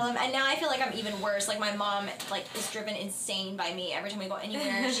we have all of them, and now I feel like I'm even worse. Like, my mom, like, is driven insane by me every time we go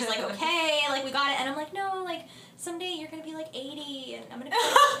anywhere. She's like, okay, like, we got it, and I'm like, no, like, someday you're gonna be, like, 80, and I'm gonna be,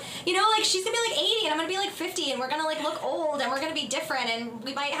 like, you know, like, she's gonna be, like, 80, and I'm gonna be, like, 50, and we're gonna, like, look old, and we're gonna be different, and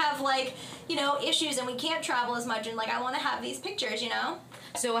we might have, like, you know, issues, and we can't travel as much, and, like, I want to have these pictures, you know?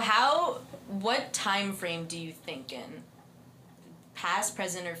 So what time frame do you think in? Past,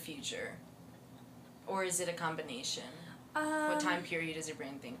 present, or future? Or is it a combination? What time period is your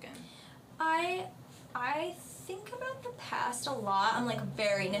brain thinking? I think about the past a lot. I'm, like,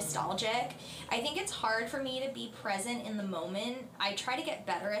 very nostalgic. I think it's hard for me to be present in the moment. I try to get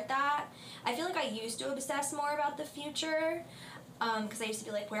better at that. I feel like I used to obsess more about the future. Because I used to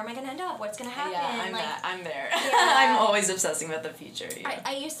be like, where am I going to end up? What's going to happen? Yeah, I'm there. Yeah. I'm always obsessing about the future. Yeah.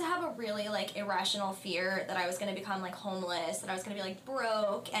 I used to have a really, like, irrational fear that I was going to become, like, homeless, that I was going to be, like,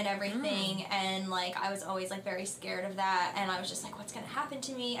 broke and everything, and, like, I was always, like, very scared of that, and I was just like, what's going to happen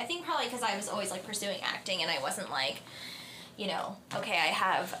to me? I think probably because I was always, like, pursuing acting, and I wasn't, like, you know, okay, I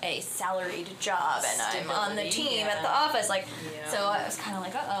have a salaried job and I'm on the team at the office, like, so I was kind of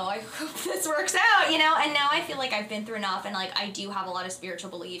like, uh-oh, I hope this works out, you know, and now I feel like I've been through enough, and, like, I do have a lot of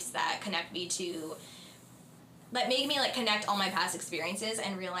spiritual beliefs that connect me to, that make me, like, connect all my past experiences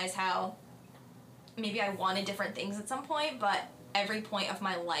and realize how maybe I wanted different things at some point, but every point of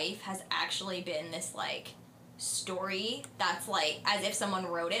my life has actually been this, like, story that's, like, as if someone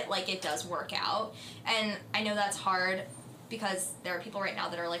wrote it, like, it does work out, and I know that's hard, because there are people right now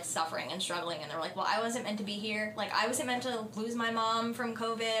that are, like, suffering and struggling, and they're like, well, I wasn't meant to be here. Like, I wasn't meant to lose my mom from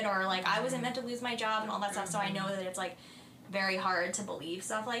COVID, or, like, I wasn't meant to lose my job and all that stuff, so I know that it's, like, very hard to believe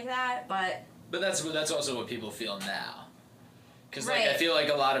stuff like that, but that's also what people feel now. Because, like, Right. I feel like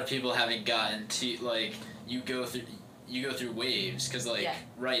a lot of people haven't gotten to, like, you go through waves, because, like,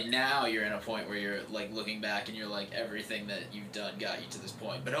 right now you're in a point where you're, like, looking back and you're like, everything that you've done got you to this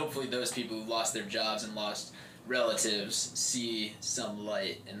point. But hopefully those people who lost their jobs and lost relatives see some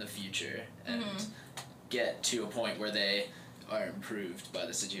light in the future and get to a point where they are improved by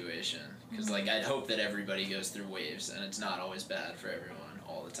the situation. Because, like, I'd hope that everybody goes through waves, and it's not always bad for everyone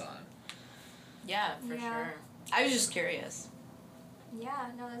all the time. Yeah, for Yeah. sure. I was just curious. Yeah,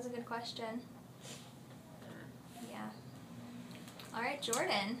 no, that's a good question. Yeah. All right,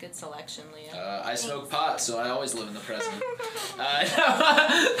 Jordan. Good selection, Leah. I smoke pot, so I always live in the present.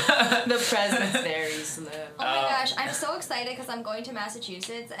 The present's very slow. Oh my gosh, I'm so excited because I'm going to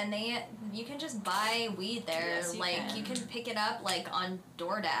Massachusetts and you can just buy weed there. Yes, you like can. you can pick it up like on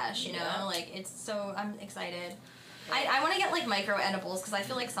DoorDash, you Yeah. know? Like it's so I'm excited. I want to get like micro edibles because I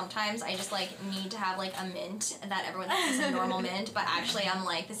feel like sometimes I just like need to have like a mint that everyone thinks is a normal mint, but actually I'm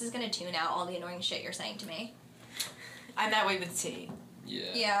like, this is gonna tune out all the annoying shit you're saying to me. I'm that way with tea. Yeah.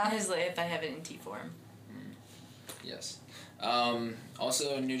 Yeah. If I have it in tea form. Yes.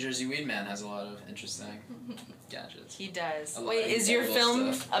 Also, New Jersey Weed Man has a lot of interesting gadgets. He does. A lot Wait, of is your edible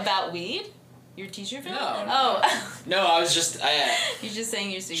film stuff. about weed? Your teacher film? No, no. Oh. No, I was just You're just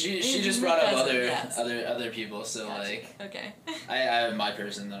saying you're secret. she just brought up Yes. other people, so Gotcha. like Okay. I have my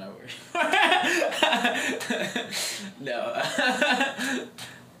person that I work. No.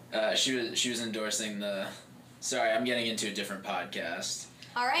 She was endorsing the. Sorry, I'm getting into a different podcast.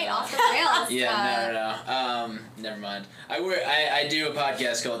 All right, off the rails. Yeah, no. Never mind. I do a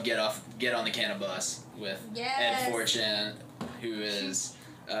podcast called Get on the Canna Bus with Yes. Ed Fortune, who is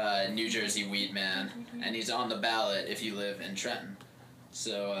New Jersey Weed Man, and he's on the ballot if you live in Trenton.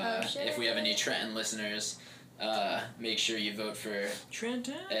 So if we have any Trenton listeners, make sure you vote for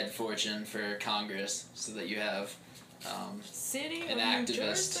Trenton. Ed Fortune for Congress so that you have City an of New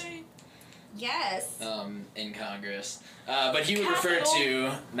activist. Jersey. Yes. In Congress. But he would refer Capital.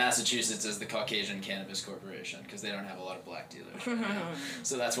 to Massachusetts as the Caucasian Cannabis Corporation because they don't have a lot of black dealers. Right now.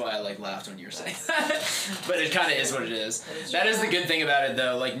 So that's why I laughed when you were saying that. But it kind of is what it is. That is the good thing about it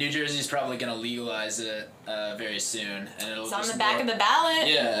though. Like New Jersey's probably going to legalize it very soon, and it'll It's on just the back of the ballot.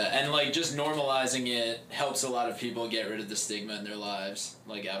 Yeah, and like just normalizing it helps a lot of people get rid of the stigma in their lives,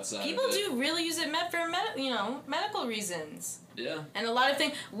 like outside. People of it. do really use it for medical reasons. Yeah. And a lot of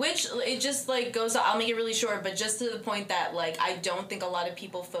things, which it just like goes. I'll make it really short, but just to the point that like I don't think a lot of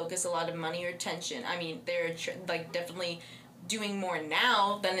people focus a lot of money or attention. I mean, they're like definitely doing more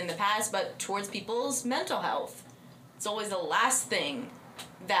now than in the past, but towards people's mental health. It's always the last thing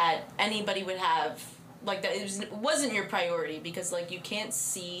that anybody would have. Like that it wasn't your priority because like you can't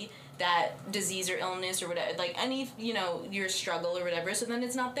see that disease or illness or whatever, like any your struggle or whatever. So then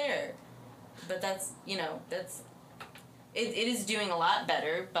it's not there. But that's It is doing a lot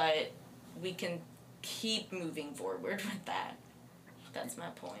better, but we can keep moving forward with that. That's my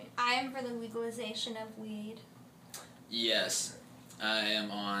point. I am for the legalization of weed. Yes, I am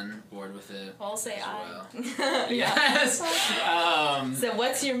on board with it. I'll say as I. well. Yes. So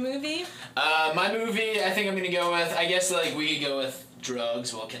what's your movie? My movie, I think I'm gonna go with. I guess like we could go with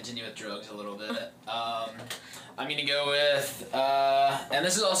drugs. We'll continue with drugs a little bit. I'm gonna go with, and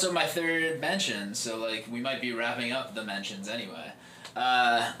this is also my third mention, so like we might be wrapping up the mentions anyway.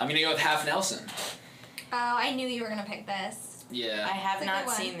 I'm gonna go with Half Nelson. Oh, I knew you were gonna pick this. Yeah. I have It's a not good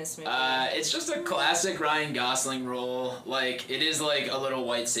one. seen this movie. It's just a classic Ryan Gosling role. Like it is like a little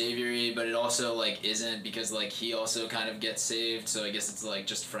white saviory, but it also like isn't because like he also kind of gets saved. So I guess it's like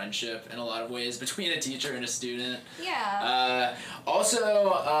just friendship in a lot of ways between a teacher and a student. Yeah.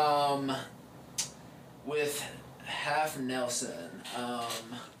 Also, with Half Nelson.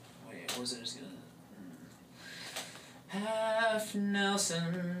 Wait, what was I just gonna? Half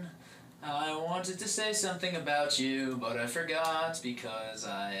Nelson. I wanted to say something about you, but I forgot because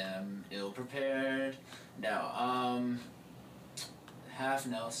I am ill prepared. No, Half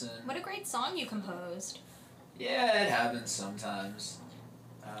Nelson. What a great song you composed. Yeah, it happens sometimes.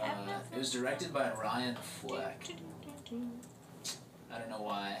 It was directed by Ryan Fleck. I don't know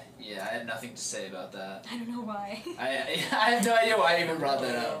why. Yeah, I had nothing to say about that. I don't know why. I have no idea why I even brought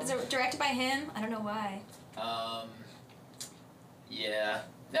that up. Is it directed by him? I don't know why. Yeah.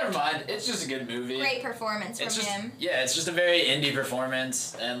 Never mind. It's just a good movie. Great performance from It's just, him. yeah, it's just a very indie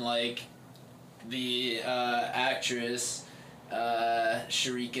performance, and like the actress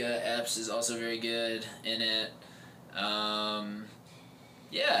Sharika Epps is also very good in it.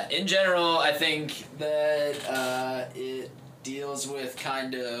 Yeah, in general, I think that it deals with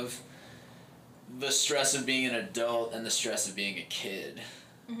kind of the stress of being an adult and the stress of being a kid.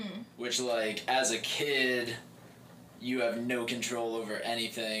 Mm-hmm. Which, like, as a kid, you have no control over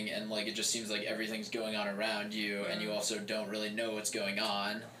anything, and, like, it just seems like everything's going on around you, and you also don't really know what's going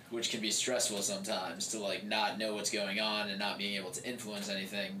on, which can be stressful sometimes, to, like, not know what's going on and not being able to influence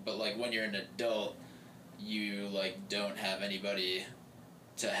anything. But, like, when you're an adult, you, like, don't have anybody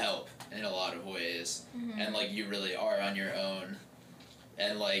to help in a lot of ways, and, like, you really are on your own,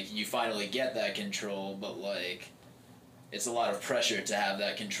 and, like, you finally get that control, but, like, it's a lot of pressure to have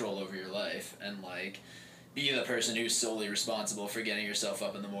that control over your life and like be the person who's solely responsible for getting yourself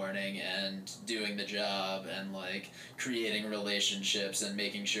up in the morning and doing the job and like creating relationships and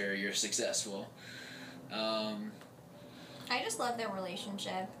making sure you're successful. I just love their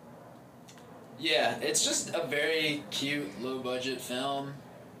relationship. Yeah, it's just a very cute, low-budget film.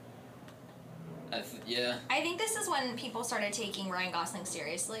 Yeah. I think this is when people started taking Ryan Gosling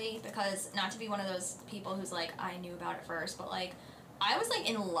seriously, because not to be one of those people who's like, I knew about it first, but like, I was like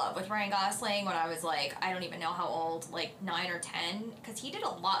in love with Ryan Gosling when I was like, I don't even know how old, like 9 or 10, because he did a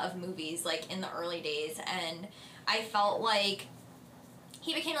lot of movies like in the early days, and I felt like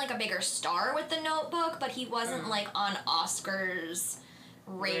he became like a bigger star with The Notebook, but he wasn't like on Oscars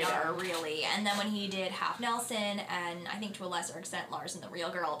radar really. And then when he did Half Nelson and I think to a lesser extent Lars and the Real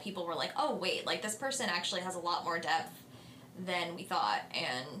Girl, people were like, oh wait, like this person actually has a lot more depth than we thought.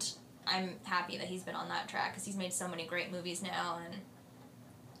 And I'm happy that he's been on that track because he's made so many great movies now, and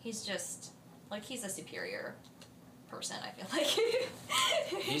he's just like, he's a superior person, I feel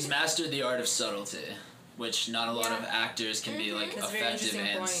like. He's mastered the art of subtlety, which not a lot of actors can be like That's a very effective interesting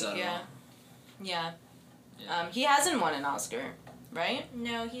and point. subtle. Yeah. He hasn't won an Oscar, right?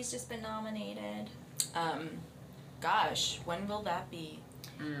 No, he's just been nominated. Gosh, when will that be?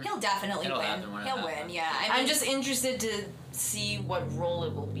 He'll definitely It'll win. happen when it He'll happens. win, yeah. I I'm mean, just interested to see what role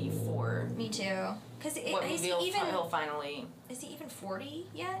it will be for. me too. Because What is movie he even he'll finally... is he even 40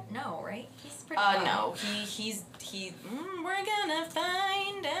 yet? No, right? He's pretty young. No. We're gonna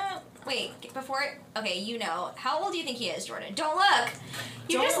find out. Wait, before okay, you know, how old do you think he is, Jordan? Don't look.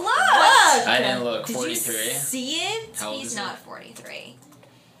 You Don't just look. look! I didn't look. Did 43. you see it? How old He's is not he? 43.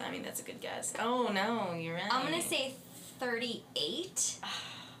 I mean, that's a good guess. Oh, no, you're right. I'm gonna say 38.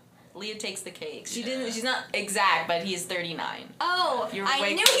 Leah takes the cake. Yeah. She's not exact, but he is 39. Oh, You're I way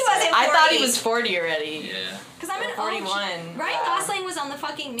knew he closer. wasn't 40. I thought he was 40 already. Yeah. Because I'm an 41. Ryan Wow. Gosling was on the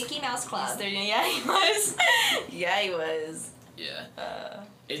fucking Mickey Mouse He's Club. 30. Yeah, he was. Yeah, he was. Yeah.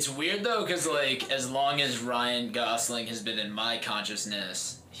 It's weird though, because like as long as Ryan Gosling has been in my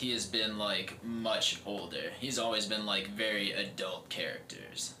consciousness, he has been like much older. He's always been like very adult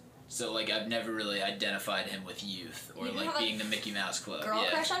characters. So like I've never really identified him with youth or You didn't like have a being the Mickey Mouse Club. Girl yeah.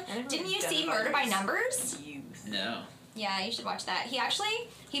 crush on? I never Didn't you see identified Murder by as Numbers? Youth. No. Yeah, you should watch that. He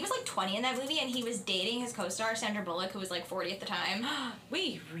was like 20 in that movie, and he was dating his co-star Sandra Bullock, who was like 40 at the time.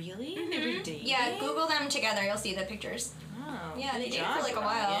 Wait, really? They were dating? Yeah, Google them together. You'll see the pictures. Oh, Yeah, they good dated for, job, like, a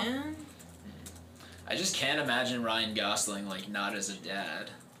while. Ryan. I just can't imagine Ryan Gosling like not as a dad.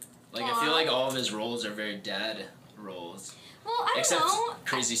 Like I feel Aw. like all of his roles are very dad roles. Well, I don't Except know.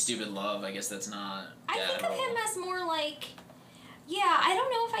 Crazy Stupid Love, I guess that's not I dad think of role. him as more like, yeah, I don't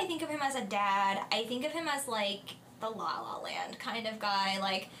know if I think of him as a dad. I think of him as like the La La Land kind of guy,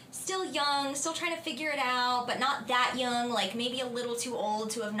 like still young, still trying to figure it out, but not that young, like maybe a little too old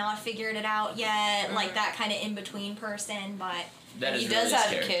to have not figured it out yet, like that kind of in-between person, but... That He is does really his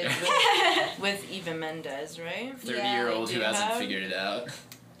have a kid character. with Eva Mendes, right? 30-year-old they who do hasn't have. figured it out.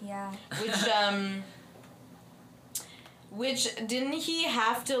 Yeah. Which didn't he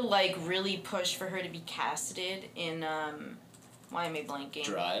have to like really push for her to be casted in why am I blanking?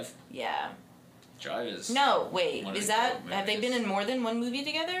 Drive. Yeah. Drive is. No, wait. One of Is the that goat have they been movies. in more than one movie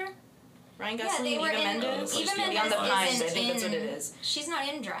together? Ryan Yeah, Gosling they and were Eva in... Mendes? Eva Eva Mendes Beyond the Pines, isn't I think that's what it in- is. She's not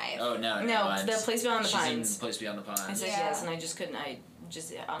in Drive. Oh no. No, Pines. The Place Beyond the She's Pines. in Place Beyond the I Pines. said Yeah. yes, and I just couldn't. I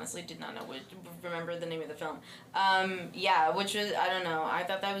just honestly did not know remember the name of the film. Yeah, which was I don't know. I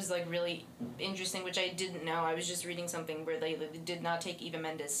thought that was like really interesting, which I didn't know. I was just reading something where they did not take Eva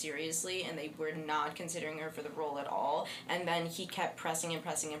Mendes seriously, and they were not considering her for the role at all. And then he kept pressing and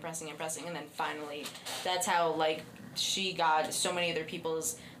pressing and pressing and pressing, and then finally, that's how like she got so many other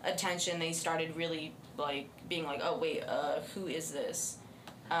people's attention. They started really like being like, oh wait, who is this?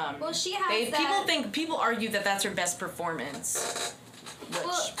 Well, she has that... People argue that that's her best performance. Which,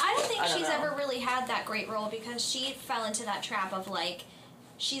 Well, I don't think I don't she's know. ever really had that great role because she fell into that trap of like,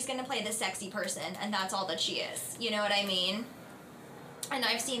 she's gonna play the sexy person and that's all that she is. You know what I mean? And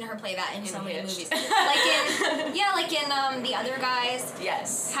I've seen her play that in so many Hitch. movies. Like in The Other Guys.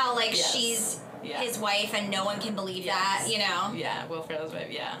 Yes. How like Yes. she's Yeah. his wife and no one can believe Yes. that. You know? Yeah, Will Ferrell's wife,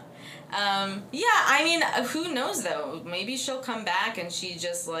 yeah. Yeah, I mean, who knows though? Maybe she'll come back and she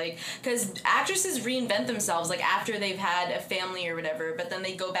just like, because actresses reinvent themselves like after they've had a family or whatever, but then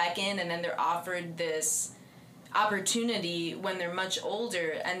they go back in and then they're offered this opportunity when they're much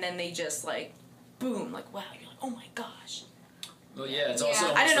older, and then they just like, boom, like wow, you're like, oh my gosh. Well, yeah, it's Yeah.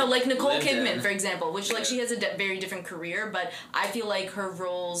 also. I don't know, like Nicole lived Kidman, in. for example, which like Yeah. she has a very different career, but I feel like her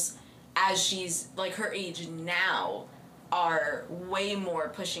roles as she's like her age now are way more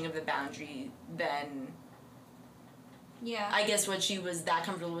pushing of the boundary than Yeah. I guess what she was that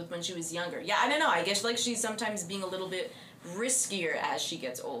comfortable with when she was younger. Yeah, I don't know. I guess like she's sometimes being a little bit riskier as she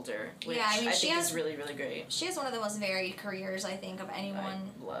gets older, which Yeah, I mean, I she think has- is really, really great. She has one of the most varied careers, I think, of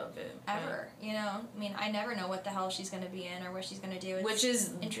anyone I love it. ever. You know, I mean, I never know what the hell she's gonna be in or what she's gonna do. It's Which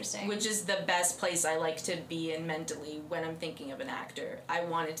is interesting. Which is the best place I like to be in mentally when I'm thinking of an actor. I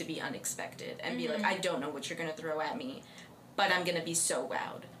want it to be unexpected and be like, I don't know what you're gonna throw at me, but I'm gonna be so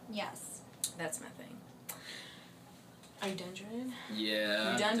wowed. Yes. That's my thing. Are you done, Jordan?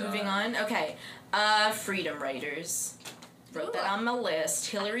 Yeah. You done? Moving on? Okay. Freedom Writers. Wrote that Ooh. on my list.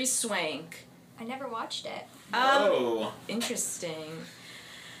 Hilary Swank. I never watched it. Oh. Interesting.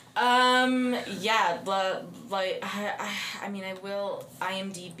 Yeah, like, I mean, I will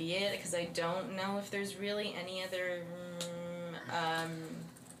IMDb it, because I don't know if there's really any other,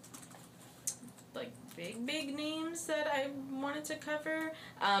 like, big names that I wanted to cover.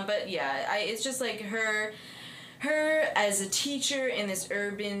 But yeah, it's just like her as a teacher in this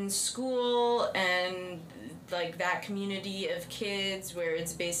urban school, and like that community of kids where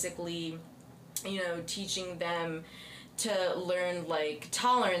it's basically, you know, teaching them to learn like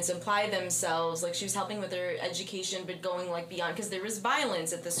tolerance, apply themselves. Like she was helping with their education, but going like beyond, because there was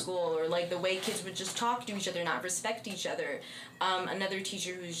violence at the school, or like the way kids would just talk to each other, not respect each other. Another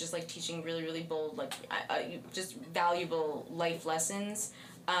teacher who's just like teaching really, really bold, like just valuable life lessons.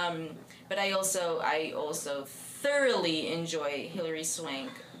 But I also thoroughly enjoy Hilary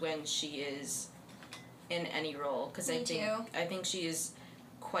Swank when she is in any role, because Me too. I think she is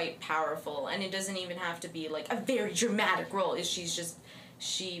quite powerful, and it doesn't even have to be like a very dramatic role.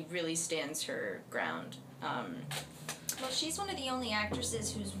 She really stands her ground. Well, she's one of the only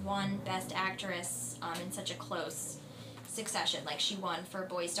actresses who's won Best Actress in such a close succession. Like she won for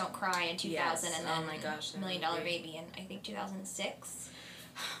Boys Don't Cry in 2000, Yes. and then Oh my gosh, that $1 Million movie. Baby in I think 2006.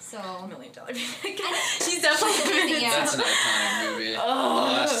 So $1 Million Baby. She's definitely Yeah. That's an iconic movie. Oh.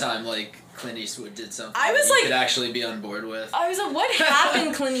 The last time like Clint Eastwood did something I was that you like- could actually be on board with. I was like, what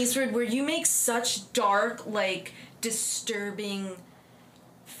happened, Clint Eastwood, where you make such dark, like, disturbing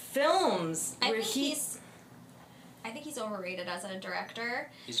films? I Where think he's overrated as a director.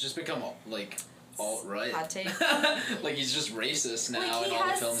 He's just become like alt-right. Hot take. Like he's just racist now Like, in he all the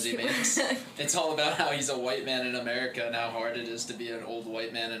has- films he makes. It's all about how he's a white man in America and how hard it is to be an old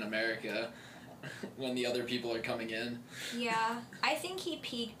white man in America when the other people are coming in. Yeah, I think he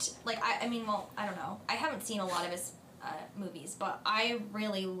peaked. Like I mean, well, I don't know. I haven't seen a lot of his movies, but I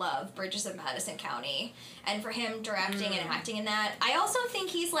really love Bridges of Madison County, and for him directing and acting in that, I also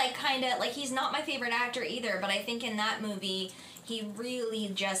think he's like kind of like he's not my favorite actor either, but I think in that movie he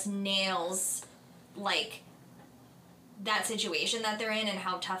really just nails like that situation that they're in and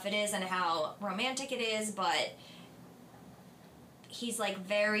how tough it is and how romantic it is, but he's like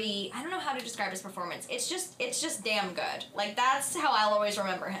very, I don't know how to describe his performance. It's just damn good. Like that's how I'll always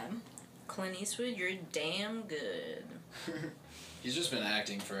remember him. Clint Eastwood, you're damn good. He's just been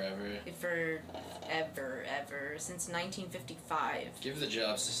acting forever. Ever, since 1955. Give the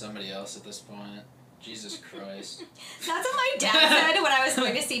jobs to somebody else at this point. Jesus Christ. That's what my dad said when I was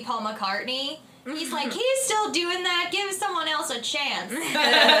going to see Paul McCartney. He's like, he's still doing that. Give someone else a chance. And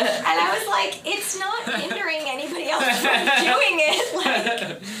I was like, it's not hindering anybody else from doing it.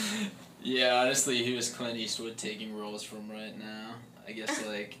 Like, Yeah, honestly, who is Clint Eastwood taking roles from right now? I guess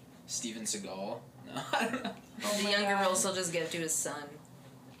like Steven Seagal. No, I don't know. The my younger God. roles he'll just give to his son,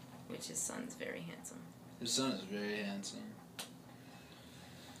 which his son's very handsome. His son is very handsome.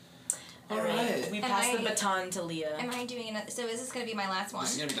 All All right, right. we Am pass I- the baton to Leah. am I doing another? So is this going to be my last one?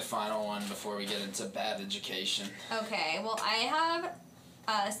 This is gonna be the final one before we get into bad education. Okay, well, I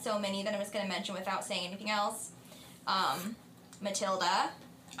have so many that I'm just going to mention without saying anything else. Matilda,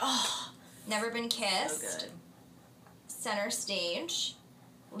 Oh, Never Been Kissed, so good. Center Stage,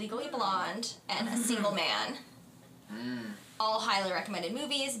 Legally Blonde, and A Single Man. All highly recommended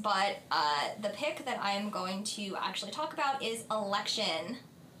movies, but the pick that I'm going to actually talk about is Election.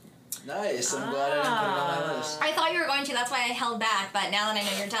 Nice. I'm glad I didn't put it on my list. I thought you were going to, that's why I held back, but now that I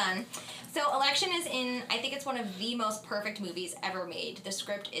know you're done. So Election is I think it's one of the most perfect movies ever made. The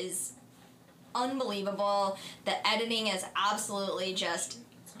script is unbelievable. The editing is absolutely just,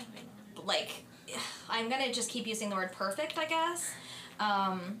 like, I'm going to just keep using the word perfect, I guess.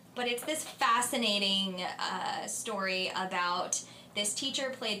 But it's this fascinating story about this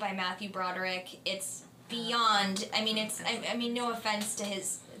teacher played by Matthew Broderick. It's beyond, I mean, no offense to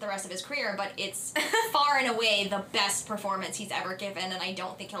the rest of his career, but it's far and away the best performance he's ever given, and I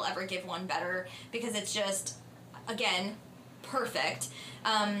don't think he'll ever give one better because it's just, again, perfect.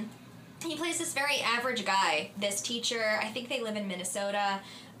 He plays this very average guy, this teacher. I think they live in Minnesota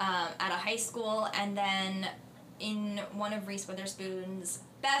at a high school, and then in one of Reese Witherspoon's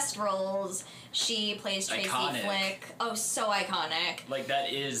best roles. She plays Tracy Iconic. Flick. Oh, so iconic. Like,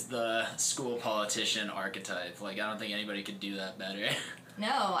 that is the school politician archetype. Like, I don't think anybody could do that better.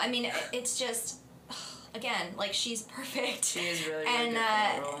 No, I mean, it's just, again, like, she's perfect. She is really, really And, good for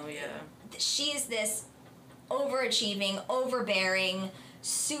that role, yeah. She's this overachieving, overbearing,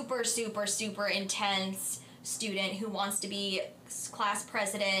 super, super, super intense student who wants to be class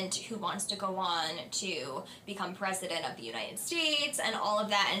president, who wants to go on to become president of the United States, and all of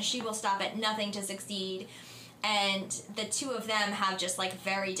that, and she will stop at nothing to succeed. And the two of them have just, like,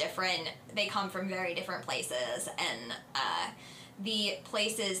 they come from very different places, and the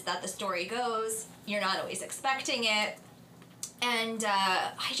places that the story goes, you're not always expecting it. And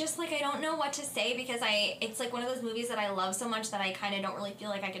I just, like, I don't know what to say, because it's like one of those movies that I love so much that I kind of don't really feel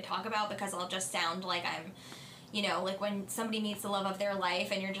like I could talk about, because I'll just sound like I'm, you know, like when somebody meets the love of their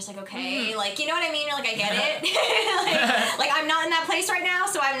life and you're just like, okay, like, you know what I mean? You're like, I get it. like, I'm not in that place right now,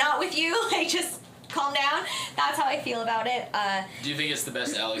 so I'm not with you. Like, just calm down. That's how I feel about it. Do you think it's the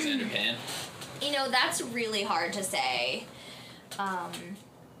best Alexander Payne? You know, that's really hard to say.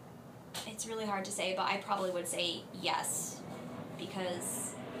 It's really hard to say, but I probably would say yes.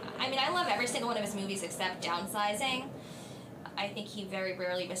 Because, I mean, I love every single one of his movies except Downsizing. I think he very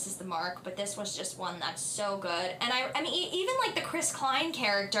rarely misses the mark, but this was just one that's so good. And I mean, even like the Chris Klein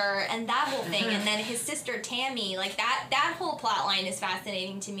character and that whole thing, and then his sister Tammy, like that whole plot line is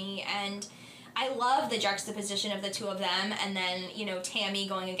fascinating to me. And I love the juxtaposition of the two of them, and then, you know, Tammy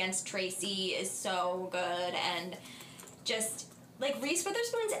going against Tracy is so good. And just, like, Reese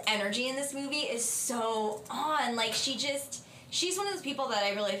Witherspoon's energy in this movie is so on. Like, she's one of those people that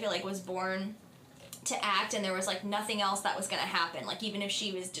I really feel like was born to act, and there was, like, nothing else that was going to happen. Like, even if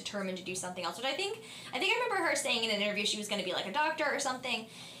she was determined to do something else, which I think I remember her saying in an interview she was going to be, like, a doctor or something.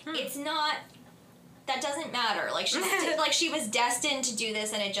 It's not, that doesn't matter. Like, she was destined to do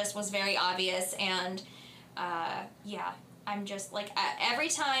this, and it just was very obvious. And, yeah, I'm just, like, every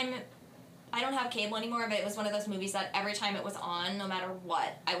time, I don't have cable anymore, but it was one of those movies that every time it was on, no matter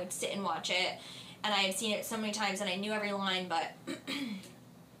what, I would sit and watch it. And I had seen it so many times, and I knew every line, but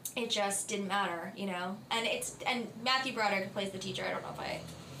it just didn't matter, you know? And Matthew Broderick plays the teacher. I don't know if I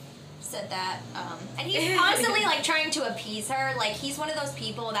said that. And he's constantly, like, trying to appease her. Like, he's one of those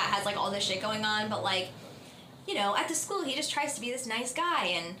people that has, like, all this shit going on, but, like, you know, at the school, he just tries to be this nice guy,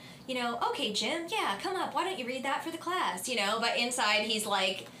 and, you know, okay, Jim, yeah, come up, why don't you read that for the class, you know? But inside, he's,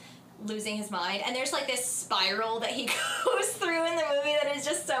 like, losing his mind. And there's, like, this spiral that he goes through in the movie that is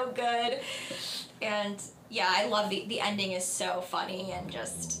just so good. And, yeah, I love the ending is so funny, and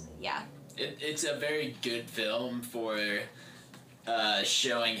just, yeah. It's a very good film for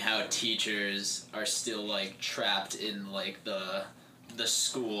showing how teachers are still, like, trapped in, like, the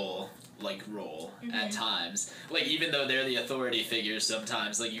school, like, role at times. Like, even though they're the authority figures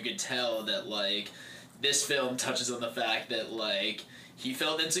sometimes, like, you could tell that, like, this film touches on the fact that, like, he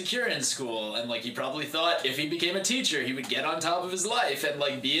felt insecure in school, and, like, he probably thought if he became a teacher, he would get on top of his life and,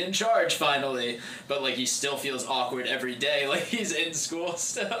 like, be in charge finally. But, like, he still feels awkward every day, like, he's in school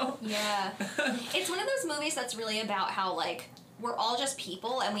still. Yeah. It's one of those movies that's really about how, like, we're all just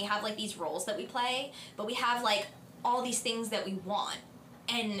people, and we have, like, these roles that we play, but we have, like, all these things that we want.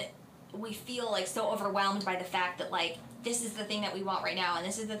 And we feel, like, so overwhelmed by the fact that, like, this is the thing that we want right now, and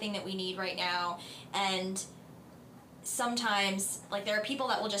this is the thing that we need right now. And sometimes, like, there are people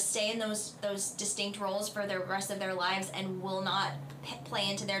that will just stay in those distinct roles for the rest of their lives and will not play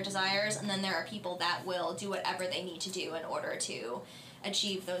into their desires, and then there are people that will do whatever they need to do in order to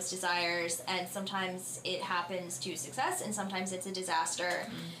achieve those desires, and sometimes it happens to success, and sometimes it's a disaster.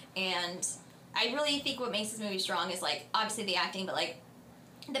 And I really think what makes this movie strong is, like, obviously the acting, but, like,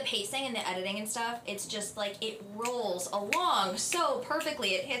 the pacing and the editing and stuff. It's just, like, it rolls along so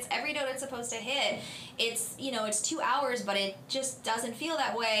perfectly. It hits every note it's supposed to hit. It's, you know, it's 2 hours, but it just doesn't feel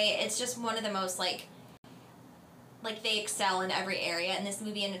that way. It's just one of the most, like, they excel in every area in this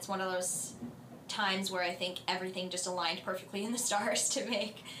movie, and it's one of those times where I think everything just aligned perfectly in the stars to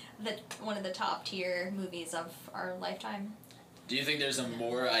make one of the top tier movies of our lifetime. Do you think there's a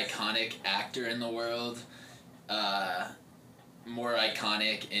more iconic actor in the world, more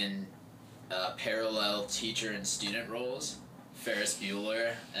iconic in parallel teacher and student roles? Ferris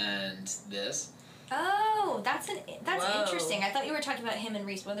Bueller and this? Oh, that's Whoa. interesting. I thought you were talking about him and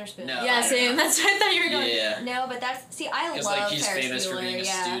Reese Witherspoon. No. Yeah, same. That's what I thought you were going. Yeah. No, but that's, see, I love Because, like, he's Ferris famous Bueller, for being a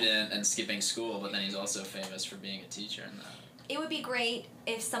yeah. student and skipping school, but then he's also famous for being a teacher in that. It would be great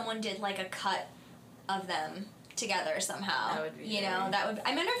if someone did, like, a cut of them together somehow. That would be you know, very- that would.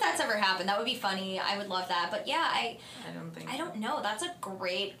 I wonder if that's ever happened. That would be funny. I would love that. But yeah, I don't think. I don't know. That's a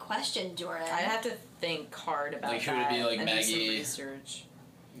great question, Jordan. I'd have to think hard about Like, that. who would be, like, and do some Maggie? research.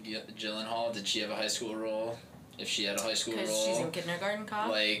 Gyllenhaal, did she have a high school role? If she had a high school Because role, she's in Kindergarten Cop.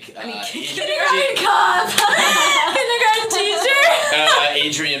 like I mean, Kindergarten Cop. Kindergarten teacher.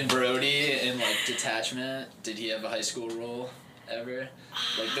 Adrian Brody in like Detachment, did he have a high school role ever?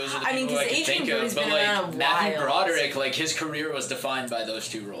 Like those are the I mean, people I 'cause can Adrian think Brody's of. But been like around a Matthew while. Broderick, like his career was defined by those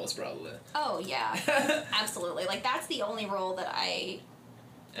two roles probably. Oh yeah, absolutely. Like that's the only role that I.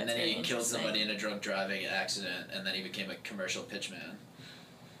 And That's then he very killed interesting. somebody in a drunk driving accident, and then he became a commercial pitchman.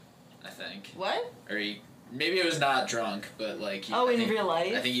 I think, What? or maybe it was not drunk, but like. Oh, I in think, real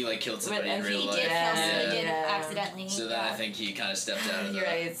life? I think he like killed somebody in and real He life. did Yeah, kill. He did yeah. accidentally. So then yeah. I think he kind of stepped out of You're the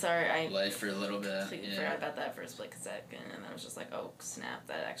right. Sorry, I life for a little bit. completely Yeah. forgot about that for a split second, and I was just like, oh snap,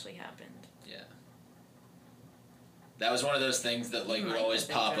 that actually happened. Yeah. That was one of those things that like You would might always have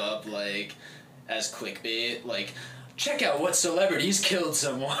been pop drunk. up like as clickbait, like check out what celebrities killed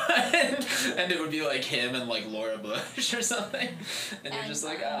someone, and it would be like him and like Laura Bush or something, and you're And, just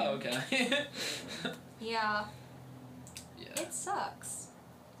like, oh okay. Yeah, Yeah. it sucks.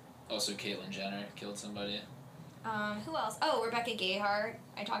 Also, Caitlyn Jenner killed somebody. Who else? Oh, Rebecca Gayheart.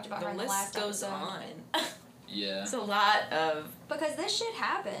 I talked about her The in the list last goes episode. on. Yeah. It's a lot of Because this shit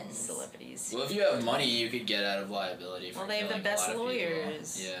happens. celebrities. Well, if you have money, you could get out of liability for Well, they have the killing a best lot of people.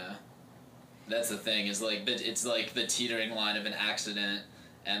 lawyers. Yeah. That's the thing, is like, it's like the teetering line of an accident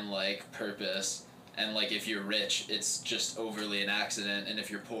and like purpose. And like if you're rich, it's just overly an accident, and if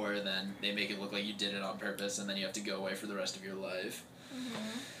you're poor, then they make it look like you did it on purpose, and then you have to go away for the rest of your life.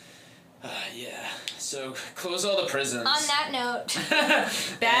 Yeah. So close all the prisons. On that note,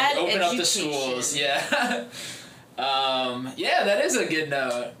 Bad And open up the education. schools. Yeah. Yeah, that is a good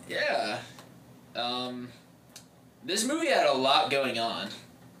note. Yeah. This movie had a lot going on.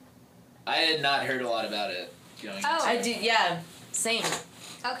 I had not heard a lot about it going. Oh. I did, yeah, same.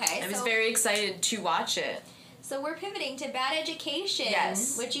 okay, I was so, very excited to watch it. so we're pivoting to Bad Education,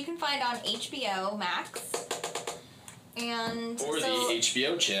 Yes. which you can find on HBO Max. And Or so, the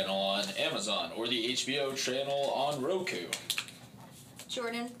HBO channel on Amazon, or the HBO channel on Roku,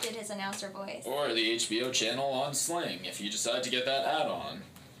 Jordan did his announcer voice. or the HBO channel on Sling if you decide to get that add-on.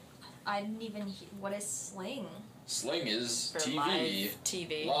 I didn't even. What is Sling? Sling is For TV live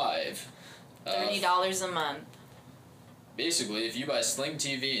TV. live. $30 a month. Basically, if you buy Sling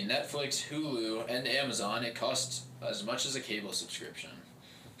TV, Netflix, Hulu, and Amazon, it costs as much as a cable subscription.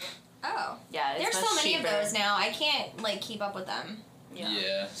 Oh, Yeah, it's there's much so many cheaper. of those now. I can't like keep up with them.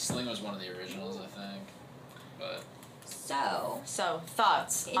 Yeah. Sling was one of the originals, I think. But So, So,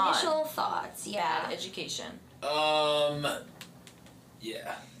 thoughts initial on thoughts. Yeah. Bad Education.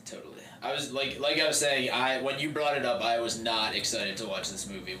 yeah, totally. I was like I was saying, when you brought it up, I was not excited to watch this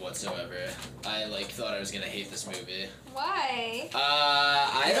movie whatsoever. I thought I was gonna hate this movie. Why?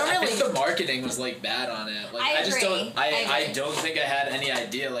 I don't think really- the marketing was like bad on it. Like I just agree. don't I I agree. don't think I had any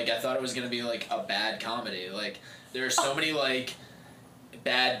idea. Like I thought it was gonna be like a bad comedy. Like there are so many like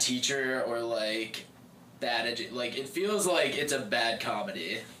bad teacher or like like it feels like it's a bad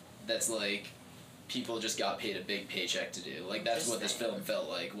comedy that's like people just got paid a big paycheck to do. Like that's what this film felt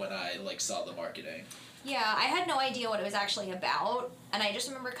like when I like saw the marketing. Yeah, I had no idea what it was actually about, and I just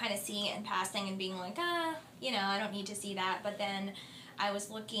remember kind of seeing it in passing and being like, I don't need to see that. But then I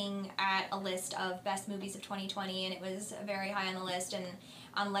was looking at a list of best movies of 2020, and it was very high on the list. And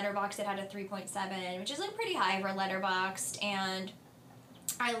on Letterboxd, it had a 3.7, which is like pretty high for Letterboxd. And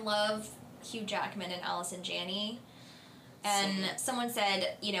I love Hugh Jackman and Allison Janney. And someone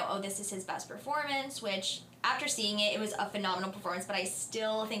said, this is his best performance, which after seeing it, it was a phenomenal performance, but I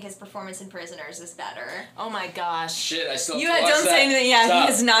still think his performance in Prisoners is better. Oh my gosh. Shit, I still have You to watch don't that. say anything. Yeah, Stop.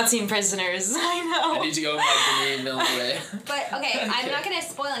 he has not seen Prisoners. I know. I need to go with my Denis Villeneuve. But, okay, I'm Okay. not going to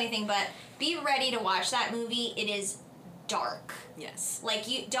spoil anything, but be ready to watch that movie. It is dark. Yes. Like,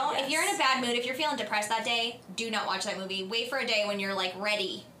 you don't, if you're in a bad mood, if you're feeling depressed that day, do not watch that movie. Wait for a day when you're, like,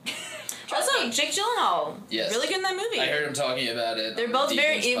 ready. Trust Also, me. Jake Gyllenhaal. Yes. Really good in that movie. I heard him talking about it. They're on both the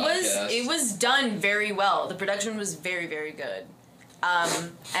very. Deacons It podcast. was done very well. The production was very, very good,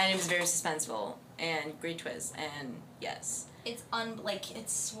 and it was very suspenseful and great twist. And yes, It's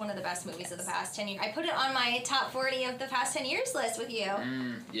it's one of the best movies of the past 10 years. I put it on my top 40 of the past 10 years list with you.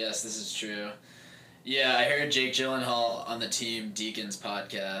 Yes, this is true. Yeah, I heard Jake Gyllenhaal on the Team Deacons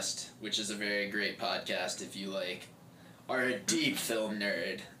podcast, which is a very great podcast if you are a deep film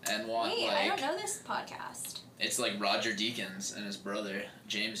nerd and want Wait, I don't know this podcast. It's like Roger Deakins and his brother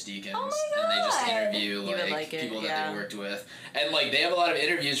James Deakins, Oh my and they just God. interview You would like it, people that yeah. they worked with, and they have a lot of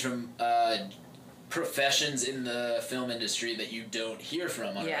interviews from professions in the film industry that you don't hear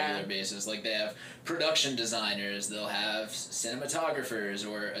from on a regular basis. Like they have production designers, they'll have cinematographers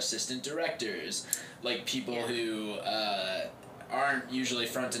or assistant directors, like people who aren't usually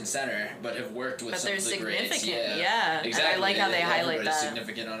front and center but have worked with some of the greats. Significant. Exactly. And I like how they highlight that.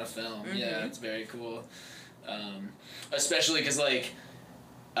 Significant on a film. Yeah, it's very cool. Especially because like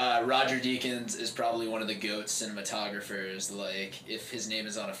Roger Deakins is probably one of the GOAT cinematographers. Like, if his name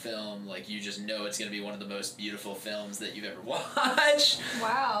is on a film, like, you just know it's going to be one of the most beautiful films that you've ever watched.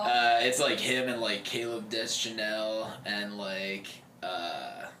 Wow. It's, like, him and, like, Caleb Deschanel and, like,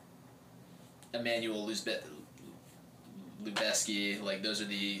 Emmanuel Lubezki. Like, those are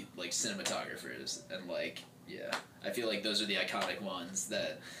the, like, cinematographers. And, like, yeah, I feel like those are the iconic ones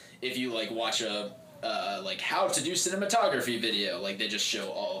that if you, like, watch a like how to do cinematography video, like they just show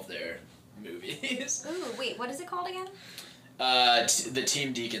all of their movies. Ooh, wait, what is it called again? The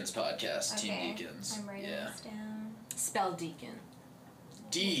Team Deakins podcast. Okay. Team Deakins. I'm writing this down. Spell Deacon.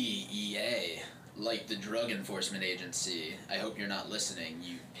 DEA, like the Drug Enforcement Agency. I hope you're not listening,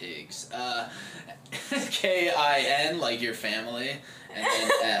 you pigs. KIN, like your family, and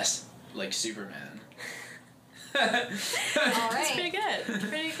then S, like Superman. All right. That's pretty good.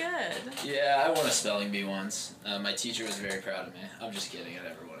 Pretty good. Yeah, I won a spelling bee once. My teacher was very proud of me. I'm just kidding. I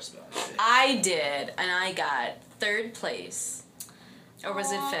never won a spelling bee. I did, and I got 3rd place. Or was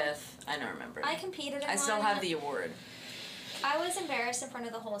it Aw. 5th? I don't remember. I competed in I still one. have the award. I was embarrassed in front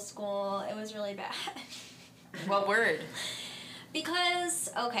of the whole school. It was really bad. What word? Because,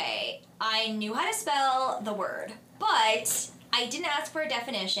 okay, I knew how to spell the word, but I didn't ask for a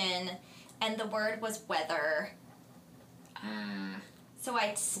definition, and the word was weather. So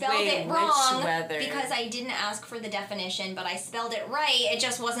I spelled it which wrong weather? because I didn't ask for the definition, but I spelled it right. It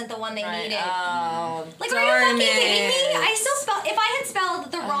just wasn't the one they needed. Oh, Like, are you fucking kidding me? I still spelled. If I had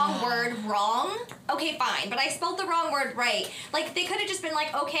spelled the wrong word wrong, okay, fine. But I spelled the wrong word right. Like, they could have just been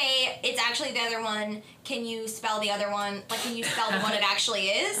like, okay, it's actually the other one. Can you spell the other one? Like, can you spell the one it actually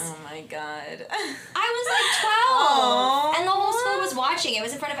is? Oh my god. I was like 12, and the whole school was watching. It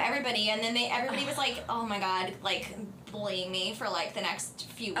was in front of everybody, and then everybody was like, oh my god, like bullying me for like the next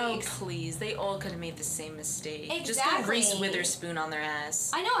few Oh, weeks. please. They all could have made the same mistake. Just Exactly. go Reese Witherspoon on their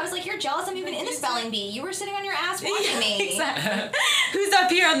ass. I know. I was like, you're jealous. I'm even in the spelling bee. You were sitting on your ass watching me. Exactly. Who's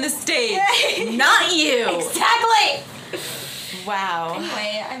up here on the stage? Not you. Exactly. Wow.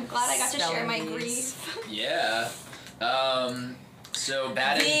 Anyway, I'm glad I got to share Spelling my bees. grief. Yeah. So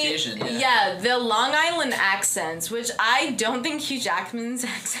bad education. Yeah, the Long Island accents, which I don't think Hugh Jackman's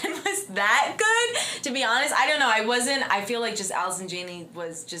accent was that good, to be honest. I don't know. I feel like just Allison Janney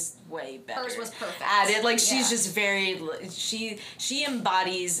was just way better. Hers was perfect. At it. Like, she's Yeah. just very, she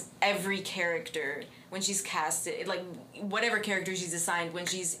embodies every character when she's casted, like, whatever character she's assigned when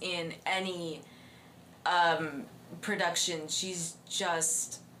she's in any production, she's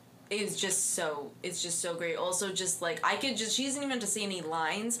just... It's just so great. Also, just like she doesn't even have to say any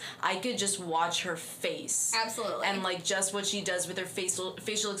lines. I could just watch her face. Absolutely. And like just what she does with her facial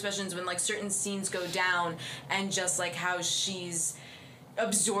expressions when like certain scenes go down, and just like how she's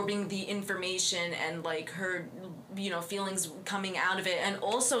absorbing the information and like her feelings coming out of it, and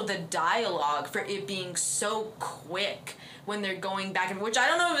also the dialogue for it being so quick when they're going back, and which I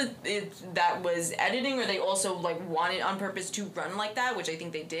don't know if that was editing or they also like wanted on purpose to run like that, which I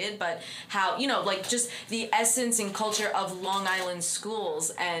think they did, but how like just the essence and culture of Long Island schools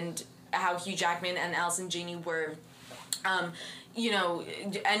and how Hugh Jackman and Allison Janney were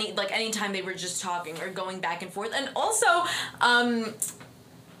anytime they were just talking or going back and forth, and also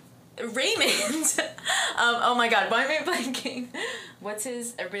Raymond. Oh my god, why am I blanking? What's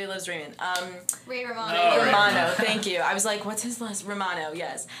his? Everybody loves Raymond. Ray Romano. Oh, Ray Romano, thank you. I was like, what's his last? Romano,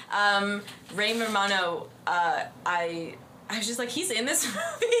 yes. Ray Romano, I was just like, he's in this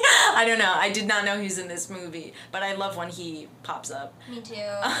movie? I don't know. I did not know he's in this movie, but I love when he pops up. Me too.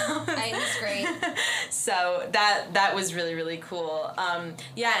 He's great. So that was really, really cool.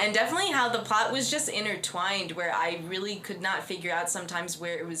 Yeah, and definitely how the plot was just intertwined, where I really could not figure out sometimes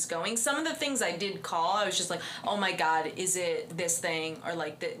where it was going. Some of the things I did call, I was just like, oh my god, is it this thing? Or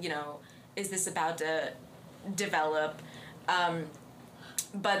like, is this about to develop?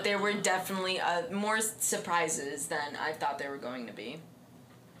 But there were definitely more surprises than I thought there were going to be.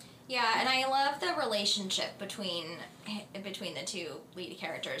 Yeah, and I love the relationship between the two lead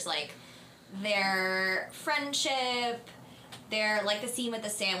characters, like their friendship, their like the scene with the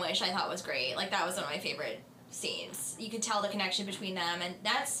sandwich I thought was great. Like that was one of my favorite scenes. You could tell the connection between them, and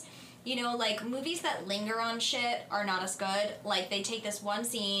that's you know, like, movies that linger on shit are not as good. Like, they take this one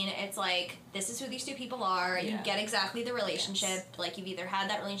scene, it's like, this is who these two people are, you get exactly the relationship, like, you've either had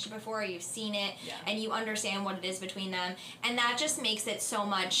that relationship before or you've seen it, and you understand what it is between them, and that just makes it so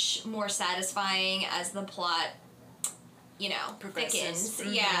much more satisfying as the plot, you know, thickens.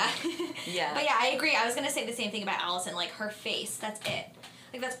 Yeah. Yeah. But yeah, I agree. I was gonna say the same thing about Allison, like, her face, that's it.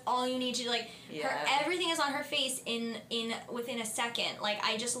 Like, that's all you need to, like, everything is on her face within a second. Like,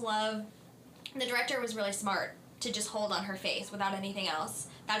 I just love, the director was really smart to just hold on her face without anything else.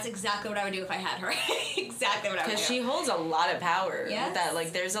 That's exactly what I would do if I had her. Exactly what I would do. Because she holds a lot of power. Yes. With that,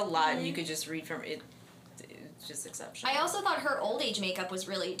 like, there's a lot you could just read from it. It's just exceptional. I also thought her old age makeup was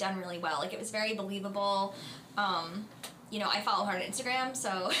really done really well. Like, it was very believable. You know, I follow her on Instagram,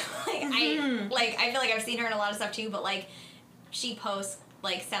 so, like, I feel like I've seen her in a lot of stuff too, but, like, she posts,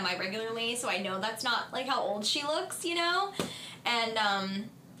 like, semi-regularly, so I know that's not, like, how old she looks, you know? And,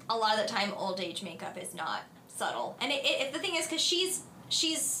 a lot of the time, old age makeup is not subtle. And the thing is, because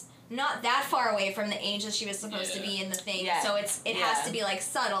she's not that far away from the age that she was supposed to be in the thing, so it has to be, like,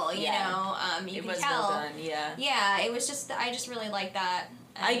 subtle, you know? You can tell. Well done, Yeah, it was just, I just really like that.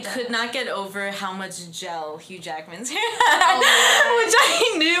 And, I could not get over how much gel Hugh Jackman's hair had, which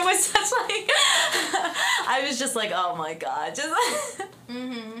I knew was such, like, I was just like, oh my god, just.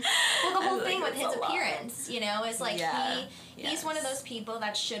 Well, the whole thing with his appearance, you know, is like he's one of those people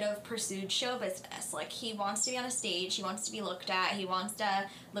that should have pursued show business. Like, he wants to be on a stage, he wants to be looked at, he wants to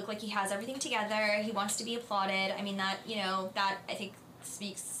look like he has everything together, he wants to be applauded. I mean, that, you know, that I think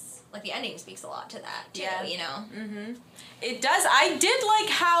speaks, like, the ending speaks a lot to that, too, you know? It does. I did like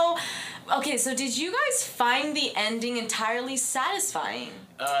how... Okay, so did you guys find the ending entirely satisfying?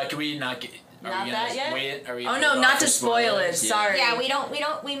 Can we not get... Not that yet? Wait, are we Oh, no, not to spoil it. Sorry. Yeah,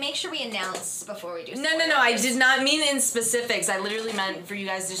 we make sure we announce before we do spoilers. No, I did not mean in specifics. I literally meant for you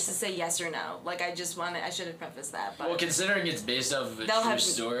guys just to say yes or no. Like, I should have prefaced that. But Well, considering it's based off of a true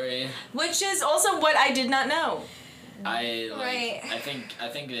story... Which is also what I did not know. I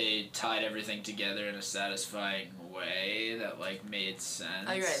think they tied everything together in a satisfying way that, like, made sense.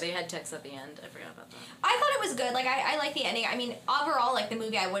 Oh, you're right. They had text at the end. I forgot about that. I thought it was good. Like, I like the ending. I mean, overall, like, the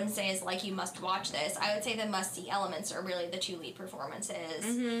movie I wouldn't say is, like, you must watch this. I would say the must-see elements are really the two lead performances.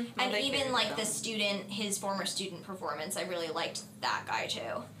 And even, like, his former student performance, I really liked that guy,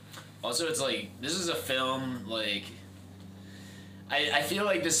 too. Also, it's, like, this is a film, like... I feel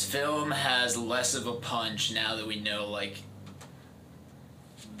like this film has less of a punch now that we know, like,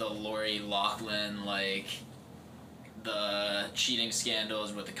 the Lori Loughlin, like, the cheating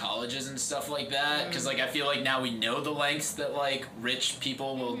scandals with the colleges and stuff like that. Because, like, I feel like now we know the lengths that, like, rich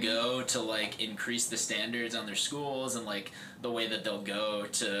people will go to, like, increase the standards on their schools and, like, the way that they'll go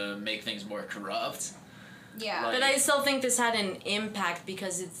to make things more corrupt. Yeah. Like, But I still think this had an impact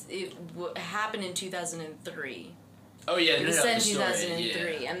because it happened in 2003. Oh, yeah, It was set in the story,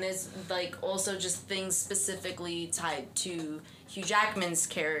 2003, and there's, like, also just things specifically tied to Hugh Jackman's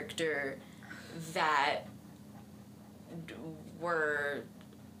character that were,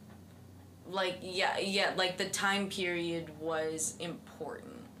 like, like, the time period was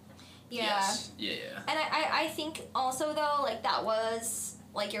important. Yeah. Yes. Yeah. And I think also, though, like, that was,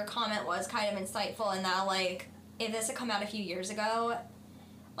 like, your comment was kind of insightful in that, like, if this had come out a few years ago,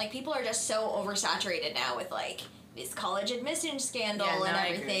 like, people are just so oversaturated now with, like, this college admission scandal and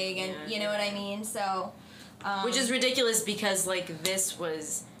everything, and you know what I mean? So, which is ridiculous because, like, this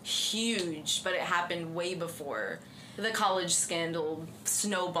was huge, but it happened way before the college scandal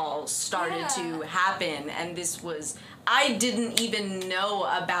snowball started to happen, and this was... I didn't even know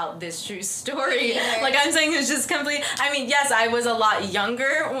about this true story. Like, I'm saying, it's just complete... I mean, yes, I was a lot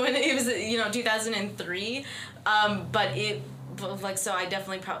younger when it was, 2003, but it... Like, so I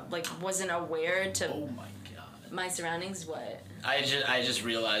definitely wasn't aware to... Oh my god. My surroundings, what? I just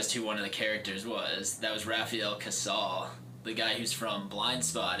realized who one of the characters was. That was Rafael Casal, the guy who's from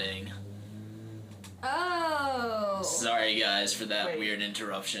Blindspotting. Oh. Sorry, guys, for that weird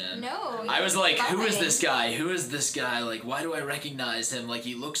interruption. No. I was like, who is this guy? Who is this guy? Like, why do I recognize him? Like,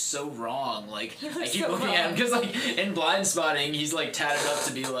 he looks so wrong. Like, I keep looking at him because, like, in Blindspotting, he's, like, tatted up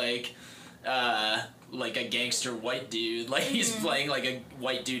to be, like a gangster white dude. Like, he's playing, like, a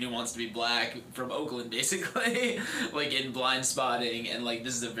white dude who wants to be black from Oakland, basically. Like, in Blindspotting, and, like,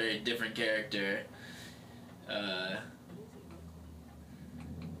 this is a very different character.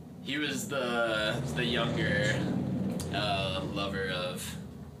 He was the younger lover of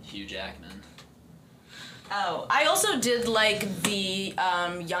Hugh Jackman. Oh, I also did like the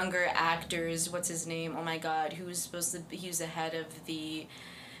younger actors. What's his name? Oh my god, he was the head of the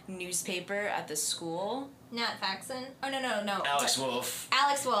newspaper at the school. Nat Faxon. Oh no. Alex Wolff.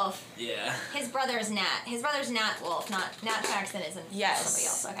 Alex Wolff. Yeah. His brother's Nat. His brother's Nat Wolff, not Nat Faxon. Isn't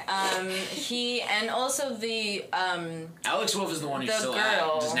Yes. somebody else? Okay. He and also the Alex Wolff is the one who The still girl.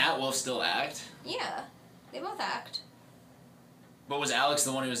 acts. Does Nat Wolff still act? Yeah, they both act. But was Alex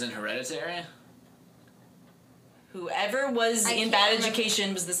the one who was in Hereditary? whoever was I in can't Bad remember.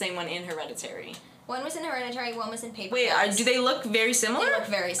 Education was the same one in Hereditary. One was in Hereditary, one was in Paper Wait, Cuts. do they look very similar? They look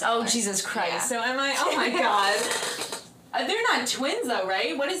very similar. Oh, Jesus Christ. Yeah. So am I? Oh my God. They're not twins though,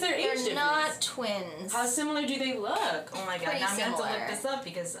 right? What is their age They're difference? not twins. How similar do they look? Oh my God, Pretty now I'm going to have to similar. look this up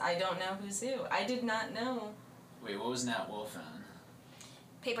because I don't know who's who. I did not know. Wait, what was Nat Wolff in?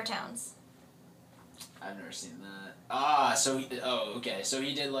 Paper Towns. I've never seen that. Ah, so okay. So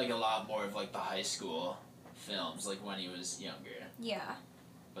he did like a lot more of like the high school films, like when he was younger. Yeah.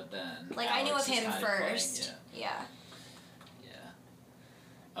 But then Like, I knew Alex of is him kind of playing- first. Yeah. yeah.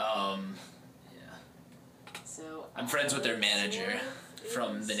 So I'm friends with their manager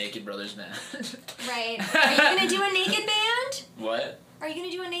from the Naked Brothers band. Right. Are you gonna do a naked band? What? Are you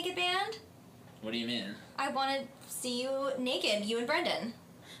gonna do a naked band? What do you mean? I want to see you naked, you and Brendan.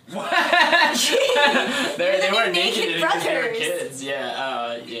 What? You're they the weren't new naked Naked because they were Brothers. kids.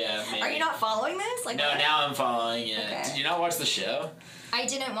 Yeah. Yeah. Maybe. Are you not following this? Like No, what? now I'm following it. Okay. Did you not watch the show? I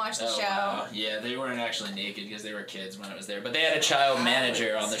didn't watch the show. Wow. Yeah, they weren't actually naked because they were kids when it was there. But they had a child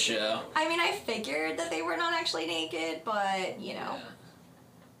manager on the show. I mean, I figured that they were not actually naked, but you know.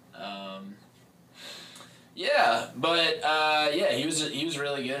 Yeah. Yeah, but yeah, he was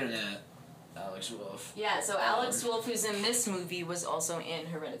really good in it. Alex Wolff. Yeah, so Alex Wolff, who's in this movie, was also in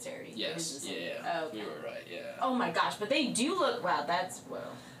Hereditary. Yes. Who's Yeah. Oh, okay. We were right. Yeah. Oh my gosh, but they do look. Wow, that's whoa.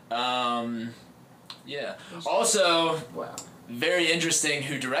 Yeah. Also, Wow. very interesting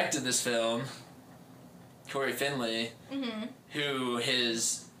who directed this film. Corey Finley, Mm-hmm. who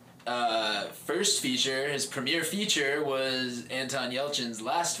his first feature, his premiere feature, was Anton Yelchin's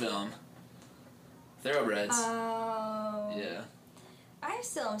last film, Thoroughbreds. Oh. Yeah. I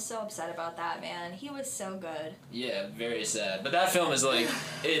still am so upset about that, man. He was so good. Yeah, very sad. But that film is like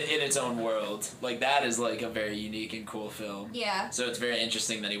in its own world. Like that is like a very unique and cool film. Yeah. So it's very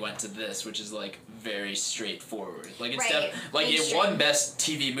interesting that he went to this, which is like very straightforward. Like it's Right. like it Mainstream. won Best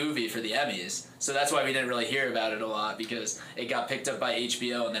TV Movie for the Emmys. So that's why we didn't really hear about it a lot because it got picked up by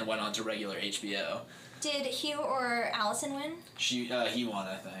HBO and then went on to regular HBO. Did Hugh or Allison win? He won,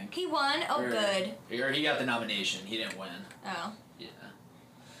 I think. He won? Oh, Or- good. Or he got the nomination. He didn't win. Oh. Yeah.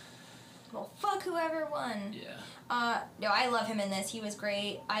 Well, fuck whoever won. Yeah. No, I love him in this. He was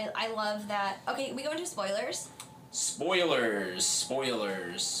great. I love that. Okay, we go into spoilers. Spoilers.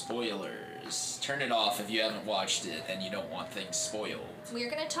 Turn it off if you haven't watched it and you don't want things spoiled. We're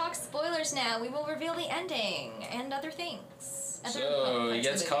gonna talk spoilers now. We will reveal the ending and other things. Other So he parts of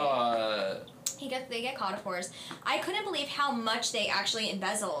gets the movie. caught. They get caught, of course. I couldn't believe how much they actually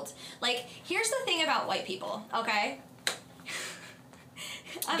embezzled. Like, here's the thing about white people, okay?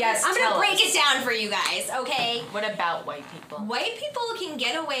 Yes, I'm tell gonna break us. it down for you guys, okay? What about white people? White people can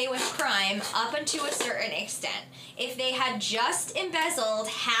get away with crime up until a certain extent. If they had just embezzled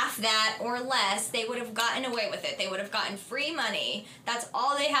half that or less, they would have gotten away with it. They would have gotten free money. That's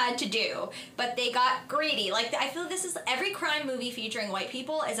all they had to do. But they got greedy. Like, I feel this is every crime movie featuring white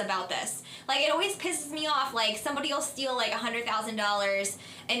people is about this. Like, it always pisses me off. Like, somebody will steal like $100,000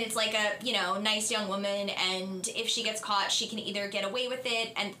 and it's like a, you know, nice young woman, and if she gets caught, she can either get away with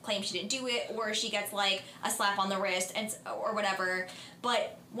it and claim she didn't do it, or she gets like a slap on the wrist and or whatever.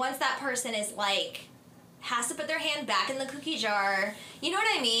 But once that person is like has to put their hand back in the cookie jar, you know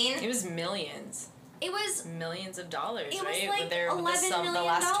what I mean? It was millions. It was Millions of dollars, it was right? like With their- with $11 million the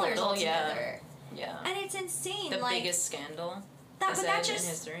last total, altogether. Yeah. And it's insane. The like biggest scandal that, but that in just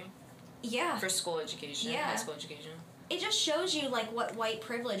history yeah. for school education, Yeah. high school education. It just shows you like what white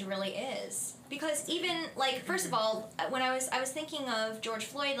privilege really is. Because even like first of all, when I was thinking of George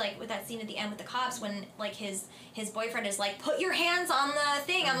Floyd, like with that scene at the end with the cops when like his boyfriend is like, put your hands on the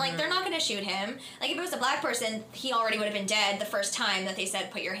thing. I'm like, they're not gonna shoot him. Like if it was a black person, he already would have been dead the first time that they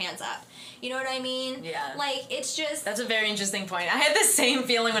said put your hands up. You know what I mean? Yeah. Like it's just That's a very interesting point. I had the same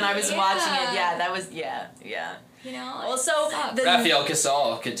feeling when I was watching it. Yeah, that was yeah. you know. it Also, sucks. the- Raphael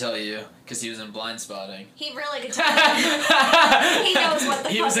Casal could tell you because he was in Blind Spotting. He really could tell. He knows what the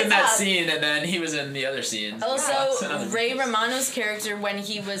He fuck was in is that up. scene, and then he was in the other scenes. Also, Ray Romano's character, when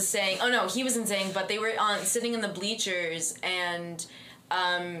he was saying, oh no, he wasn't saying, but they were sitting in the bleachers, and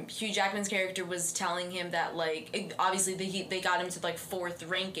Hugh Jackman's character was telling him that, like, obviously they got him to, like, 4th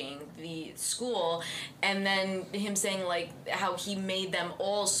ranking, the school, and then him saying, like, how he made them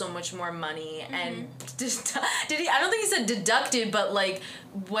all so much more money, and I don't think he said deducted, but, like,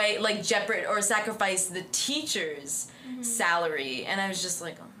 jeopard or sacrifice the teacher's salary, and I was just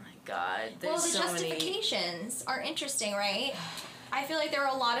like, oh my god, there's the so many... justifications are interesting, right? I feel like there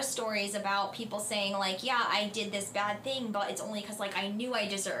are a lot of stories about people saying, like, yeah, I did this bad thing, but it's only because, like, I knew I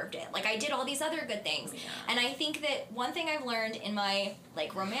deserved it. Like, I did all these other good things. Yeah. And I think that one thing I've learned in my,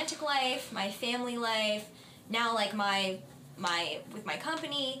 like, romantic life, my family life, now, like, with my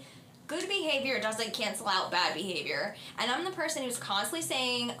company, good behavior doesn't cancel out bad behavior. And I'm the person who's constantly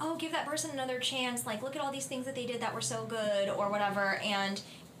saying, oh, give that person another chance. Like, look at all these things that they did that were so good or whatever. And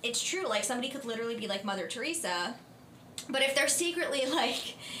it's true. Like, somebody could literally be like Mother Teresa. But if they're secretly,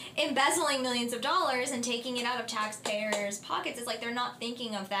 like, embezzling millions of dollars and taking it out of taxpayers' pockets, it's like they're not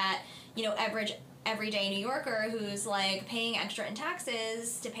thinking of that, you know, everyday New Yorker who's, like, paying extra in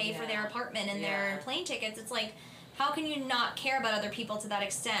taxes to pay for their apartment and their plane tickets. It's like, how can you not care about other people to that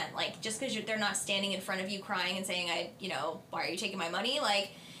extent? Like, just because they're not standing in front of you crying and saying, why are you taking my money?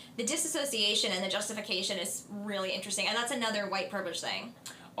 Like, the disassociation and the justification is really interesting. And that's another white privilege thing.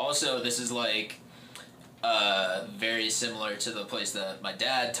 Also, this is, like... very similar to the place that my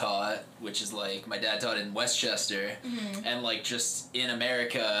dad taught, which is, like, my dad taught in Westchester, and, like, just in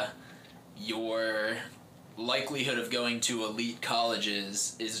America, your likelihood of going to elite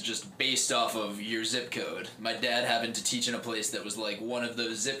colleges is just based off of your zip code. My dad happened to teach in a place that was, like, one of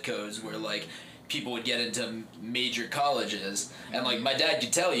those zip codes where, like, people would get into major colleges, and, like, my dad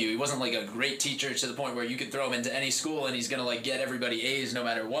could tell you he wasn't, like, a great teacher to the point where you could throw him into any school and he's gonna, like, get everybody A's no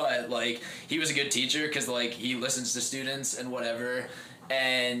matter what. Like, he was a good teacher because, like, he listens to students and whatever,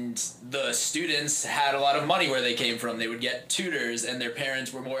 and the students had a lot of money where they came from. They would get tutors, and their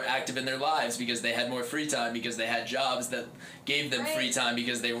parents were more active in their lives because they had more free time, because they had jobs that gave them free time,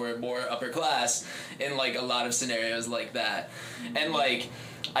 because they were more upper class in, like, a lot of scenarios like that. And, like,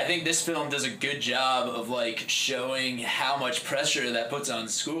 I think this film does a good job of, like, showing how much pressure that puts on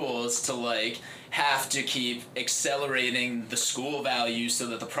schools to, like, have to keep accelerating the school value so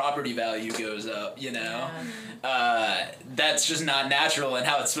that the property value goes up, you know? That's just not natural in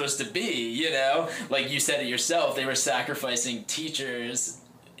how it's supposed to be, you know? Like you said it yourself, they were sacrificing teachers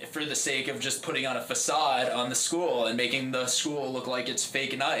for the sake of just putting on a facade on the school and making the school look like it's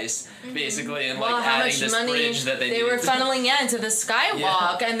fake nice, basically, and, like, adding this bridge that they were funneling into the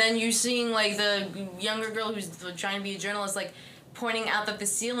skywalk, and then you seeing, like, the younger girl who's trying to be a journalist, like, pointing out that the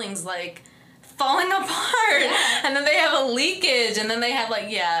ceiling's, like, falling apart, and then they have a leakage, and then they have,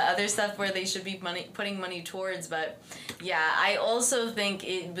 like, other stuff where they should be putting money towards, but I also think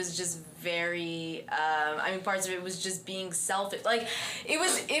it was just very, parts of it was just being selfish, like, it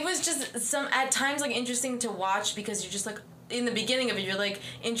was just at times, like, interesting to watch, because you're just, like, in the beginning of it, you're, like,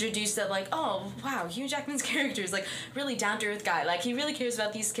 introduced that, like, oh, wow, Hugh Jackman's character is, like, really down-to-earth guy. Like, he really cares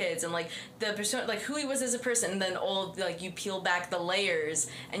about these kids, and, like, the person, like, who he was as a person, and then like, you peel back the layers,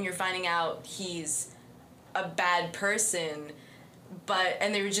 and you're finding out he's a bad person,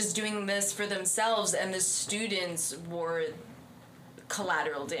 and they were just doing this for themselves, and the students were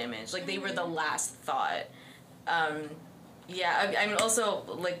collateral damage. Like, they were the last thought. I also,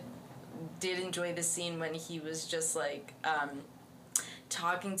 like, did enjoy the scene when he was just, like,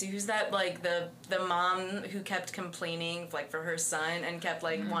 talking to, who's that, like, the mom who kept complaining, like, for her son, and kept,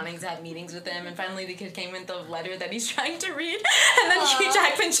 like, wanting to have meetings with him, and finally the kid came with the letter that he's trying to read, and then Hugh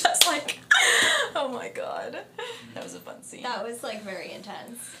Jackman just, like, oh my god. That was a fun scene. That was, like, very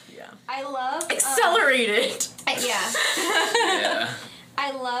intense. Yeah. I love... Accelerated! Yeah.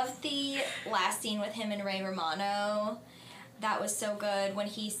 I love the last scene with him and Ray Romano. That was so good when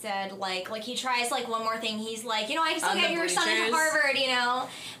he said, like he tries, like, one more thing. He's like, I can still get your son into Harvard, you know?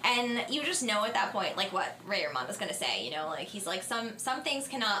 And you just know at that point, like, what Ray Romano's gonna say, you know? Like, he's like, some things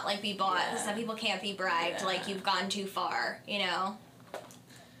cannot, like, be bought. Yeah. Some people can't be bribed. Yeah. Like, you've gone too far, you know?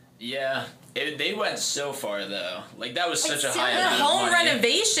 Yeah. They went so far, though. Like, that was such a high amount of home money.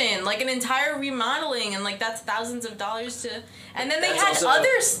 renovation, like, an entire remodeling, and, like, that's thousands of dollars to... And then they had also,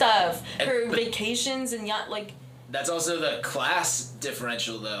 other stuff. Her vacations and yacht, like... That's also the class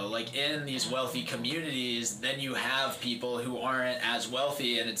differential, though. Like, in these wealthy communities, then you have people who aren't as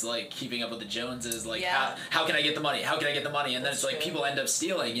wealthy, and it's like keeping up with the Joneses. Like, how can I get the money? How can I get the money? And then it's like people end up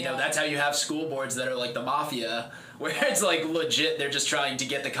stealing. You know, that's how you have school boards that are like the mafia, where it's like legit, they're just trying to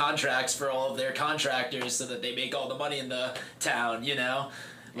get the contracts for all of their contractors so that they make all the money in the town, you know?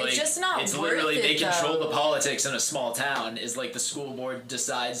 Like, It's just not it's worth literally it, they control though. the politics in a small town. Is like the school board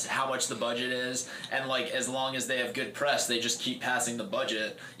decides how much the budget is, and like as long as they have good press, they just keep passing the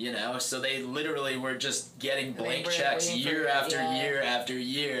budget. You know, so they literally were just getting blank were checks waiting year for- after yeah. year after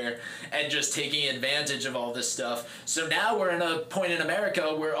year, and just taking advantage of all this stuff. So now we're in a point in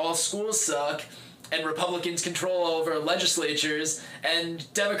America where all schools suck. And Republicans control all of our legislatures,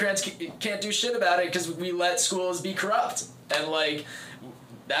 and Democrats can't do shit about it because we let schools be corrupt. And, like,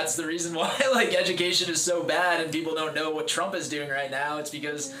 that's the reason why, like, education is so bad and people don't know what Trump is doing right now. It's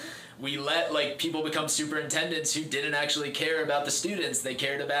because we let, like, people become superintendents who didn't actually care about the students. They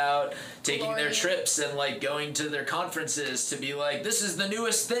cared about taking their Glory. trips and, like, going to their conferences to be like, this is the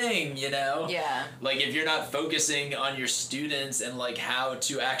newest thing, you know? Yeah. Like, if you're not focusing on your students and, like, how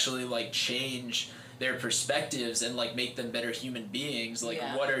to actually, like, change their perspectives and like make them better human beings, like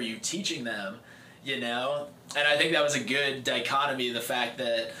Yeah. what are you teaching them, you know? And I think that was a good dichotomy, the fact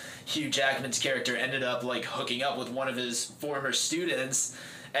that Hugh Jackman's character ended up like hooking up with one of his former students,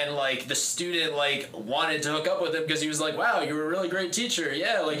 and like the student like wanted to hook up with him because he was like, wow, you were a really great teacher,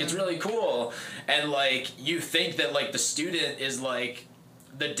 yeah, like it's really cool. And like you think that like the student is like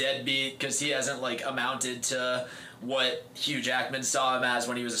the deadbeat because he hasn't like amounted to what Hugh Jackman saw him as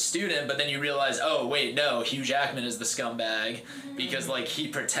when he was a student, but then you realize, oh wait, no, Hugh Jackman is the scumbag because like he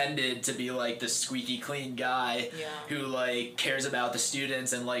pretended to be like this squeaky clean guy Yeah. who like cares about the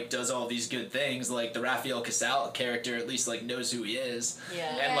students and like does all these good things. Like the Raphael Casal character at least like knows who he is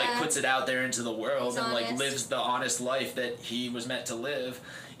Yeah. and like Yeah. puts it out there into the world He's and like honest. lives the honest life that he was meant to live,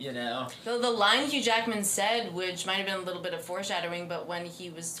 you know? So the line Hugh Jackman said, which might have been a little bit of foreshadowing, but when he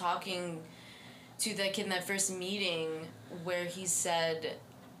was talking to the kid in that first meeting where he said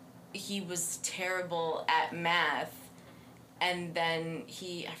he was terrible at math, and then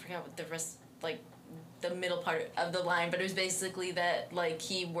I forgot what the rest, like, the middle part of the line, but it was basically that, like,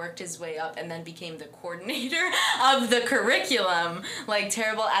 he worked his way up and then became the coordinator of the curriculum, like,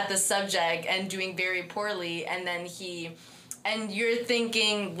 terrible at the subject and doing very poorly, and then and you're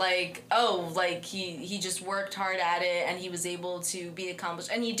thinking, like, oh, like, he just worked hard at it, and he was able to be accomplished.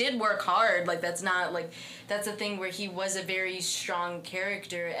 And he did work hard. Like, that's not, like, that's a thing where he was a very strong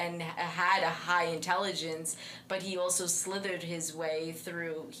character and had a high intelligence, but he also slithered his way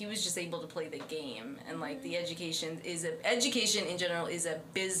through. He was just able to play the game. And, like, the education in general is a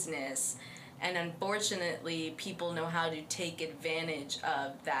business. And unfortunately, people know how to take advantage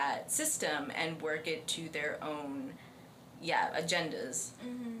of that system and work it to their own agendas.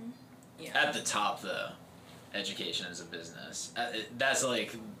 Yeah. At the top, though, education is a business. That's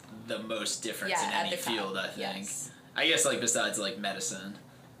like the most difference in at any the top. field, I think. Yes. I guess like besides like medicine,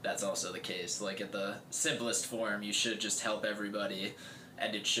 that's also the case. Like at the simplest form, you should just help everybody,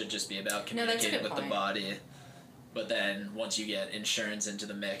 and it should just be about No, that's a communicating good with the point. body. But then once you get insurance into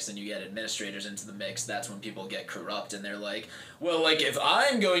the mix and you get administrators into the mix, that's when people get corrupt and they're like, well, like if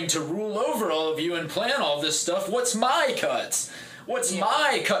I'm going to rule over all of you and plan all this stuff, what's my cut? What's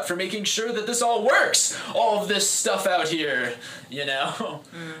my cut for making sure that this all works? All of this stuff out here, you know?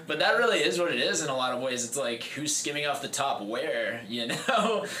 But that really is what it is in a lot of ways. It's like, who's skimming off the top where, you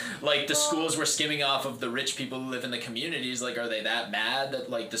know? Like, the schools were skimming off of the rich people who live in the communities. Like, are they that mad that,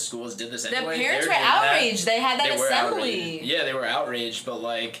 like, the schools did this The anyway? parents They're were doing that. outraged. They had that They were assembly. outraged. Yeah, they were outraged, but,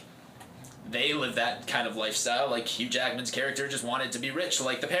 like, they live that kind of lifestyle. Like, Hugh Jackman's character just wanted to be rich,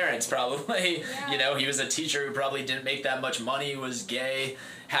 like the parents, probably. Yeah. You know, he was a teacher who probably didn't make that much money, was gay,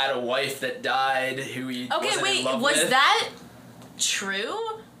 had a wife that died, who he wasn't in love was with. that true?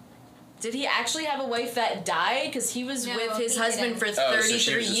 Did he actually have a wife that died? Because he was No, with his he husband didn't. for Oh, so 33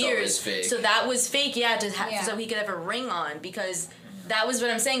 she was just years. always fake. So that was fake, yeah, Yeah. so he could have a ring on. Because that was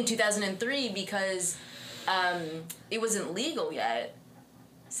what I'm saying, 2003, because it wasn't legal yet.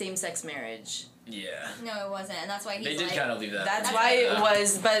 Same-sex marriage. Yeah. No, it wasn't, and that's why he's They did like, kind of leave that. That's That's why right. it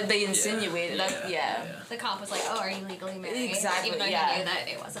was, but they insinuated that, yeah. the cop was like, "Oh, are you legally married?" Exactly, Even though yeah. he knew that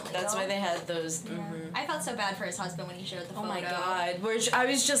it wasn't legal. That's why they had those. Yeah. I felt so bad for his husband when he showed the Oh photo. my god! I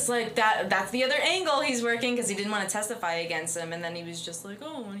was just like that's the other angle he's working because he didn't want to testify against him, and then he was just like,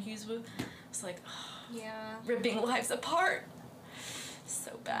 oh, when he's with, it's like, Yeah. ripping lives apart.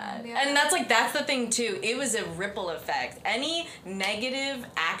 So bad. Yeah. And that's the thing too. It was a ripple effect. Any negative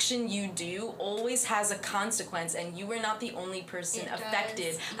action you do always has a consequence, and you are not the only person It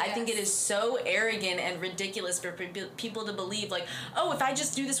affected. does, I think it yes. is so arrogant and ridiculous for people to believe like, oh, if I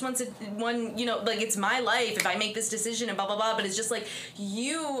just do this it's my life if I make this decision and blah blah blah. But it's just like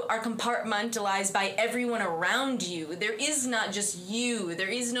you are compartmentalized by everyone around you. There is not just you. There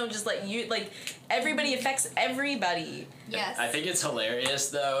is no just like you. Like everybody affects everybody. Yes. I think it's hilarious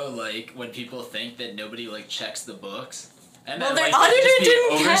though, like when people think that nobody like checks the books. And Well, then, their like, auditor just be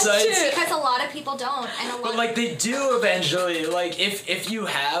didn't catch oversights. it. Because a lot of people don't, and a lot. But like they do eventually. Like if you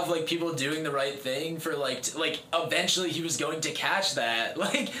have like people doing the right thing for like eventually he was going to catch that.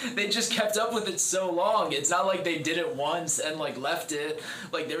 Like they just kept up with it so long. It's not like they did it once and like left it.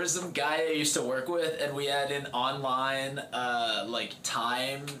 Like there was some guy I used to work with, and we had an online like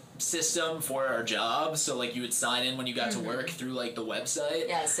time system for our job. So like you would sign in when you got to work through like the website.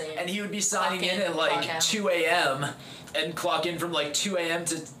 Yeah, same. And he would be signing Clock in in, at like clock out. 2 a.m. and clock in from like 2 a.m.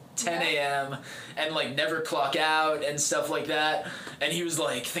 to 10 a.m. and like never clock out and stuff like that. And he was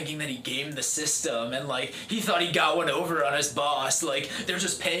like thinking that he gamed the system, and like he thought he got one over on his boss. Like they're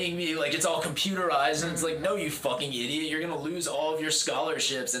just paying me, like it's all computerized. And it's like, no, you fucking idiot, you're gonna lose all of your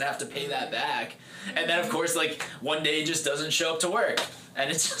scholarships and have to pay that back. And then of course like one day he just doesn't show up to work. And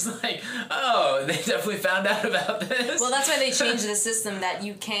it's just like, oh, they definitely found out about this. Well, that's why they changed the system that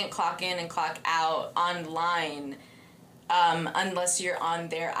you can't clock in and clock out online unless you're on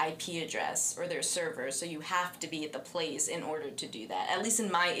their IP address or their server. So you have to be at the place in order to do that. At least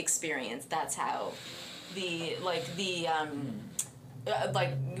in my experience, that's how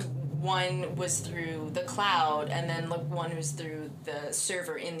one was through the cloud, and then like one was through the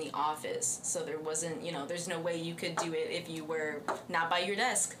server in the office. So there wasn't, there's no way you could do it if you were not by your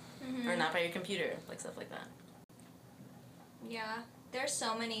desk or not by your computer, like stuff like that. Yeah, there's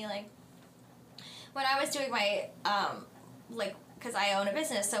so many, like, when I was doing my, because I own a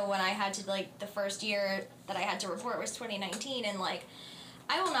business, so when I had to, like, the first year that I had to report was 2019, and, like,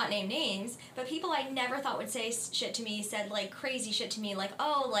 I will not name names, but people I never thought would say shit to me said, like, crazy shit to me, like,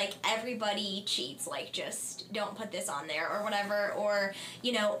 oh, like, everybody cheats, like, just don't put this on there, or whatever, or,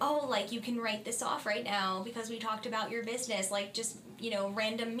 oh, like, you can write this off right now because we talked about your business, like, just,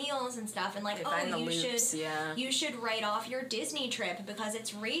 random meals and stuff, and, like, you should write off your Disney trip because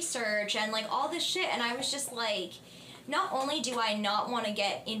it's research, and, like, all this shit, and I was just, like, not only do I not want to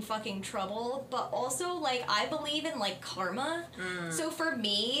get in fucking trouble, but also, like, I believe in, like, karma. So for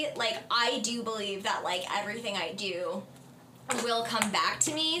me, like, I do believe that, like, everything I do will come back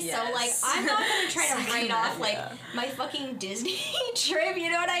to me. Yes. So, like, I'm not going to try to write off, like, my fucking Disney trip,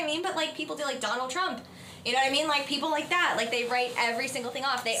 you know what I mean? But, like, people do, like, Donald Trump. You know what I mean? Like, people like that. Like, they write every single thing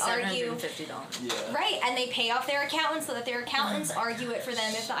off. They argue. $750. Yeah. Right, and they pay off their accountants so that their accountants argue it for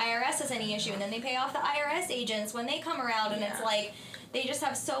them if the IRS has any issue, and then they pay off the IRS agents when they come around, and it's like, they just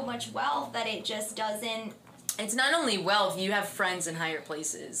have so much wealth that it just doesn't... It's not only wealth, you have friends in higher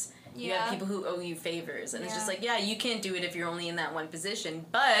places. You Yeah. have people who owe you favors, and it's just Yeah. like, yeah, you can't do it if you're only in that one position,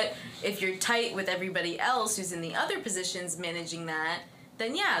 but if you're tight with everybody else who's in the other positions managing that,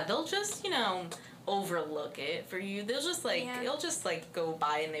 then yeah, they'll just, overlook it for you. They'll just it'll just go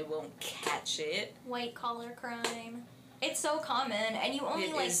by and they won't catch it. White collar crime. It's so common, and you only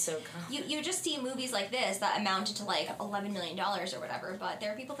It is so common. you just see movies like this that amounted to like $11 million or whatever, but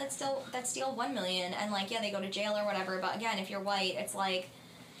there are people that steal $1 million, and like, yeah, they go to jail or whatever, but again, if you're white, it's like,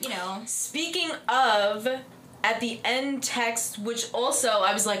 Speaking of, at the end text, which also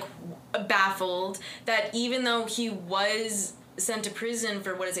I was like baffled that even though he was sent to prison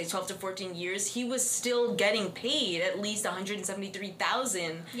for 12 to 14 years, he was still getting paid at least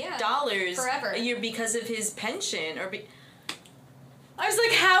 $173,000 forever a year because of his pension. I was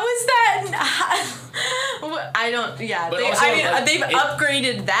like, how is that? I don't. Yeah, But they've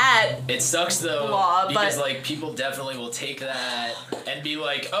upgraded that. It sucks though, law, because but like people definitely will take that and be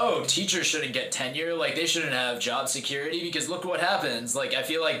like, oh, teachers shouldn't get tenure, like they shouldn't have job security because look what happens. Like I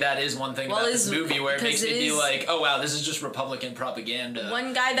feel like that is one thing about this movie where it makes me be like, oh wow, this is just Republican propaganda.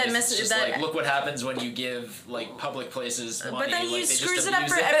 One guy that messes just like, look what happens when you give like public places money. But then like, he they screws just it up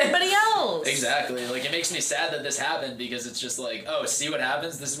abuse for everybody else. Exactly. Like it makes me sad that this happened because it's just like, oh, see what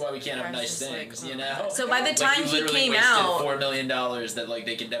happens. This is why we can't have I'm nice just things, like, you know. So by the time like, he came wasted out, $4 million that like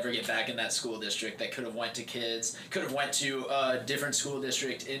they could never get back in that school district that could have went to kids, could have went to a different school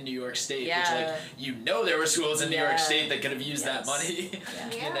district in New York State, which like there were schools in New York State that could have used that money.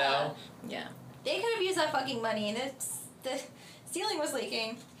 Yeah. You know. Yeah. They could have used that fucking money, and the ceiling was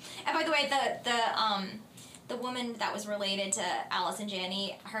leaking. And by the way, the woman that was related to Alice and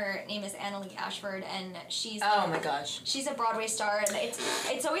Janney, her name is Annalee Ashford, and she's my gosh, she's a Broadway star, and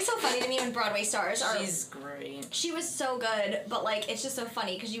it's always so funny to me when Broadway stars are. She's great. She was so good, but like it's just so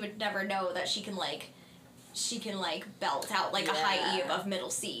funny because you would never know that she can belt out like a high E above middle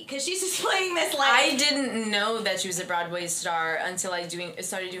C because she's just playing this like. I didn't know that she was a Broadway star until I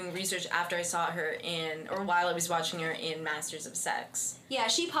started doing research after I saw her while I was watching her in Masters of Sex. Yeah,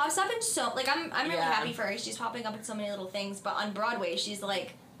 she pops up in so like I'm really happy for her. She's popping up in so many little things, but on Broadway she's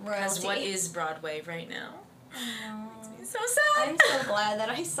like royalty. Because what is Broadway right now? So sad. I'm so glad that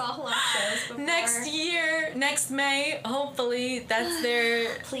I saw love shows before. Next year, next May, hopefully that's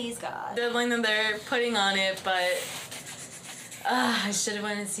their Please, God. deadline that they're putting on it, but I should have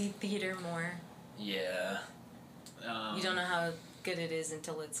went and see theater more. Yeah. You don't know how good it is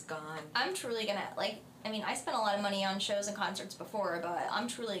until it's gone. I'm truly gonna, I spent a lot of money on shows and concerts before, but I'm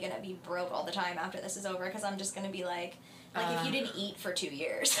truly gonna be broke all the time after this is over, because I'm just gonna be like if you didn't eat for 2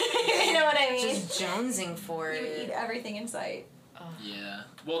 years. You know what I mean? Just jonesing for You would it. eat everything in sight. Yeah.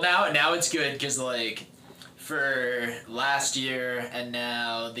 Well, now it's good because for last year and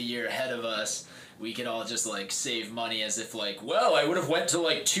now the year ahead of us, we could all just save money as if well, I would have went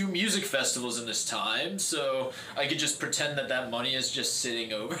to 2 music festivals in this time, so I could just pretend that money is just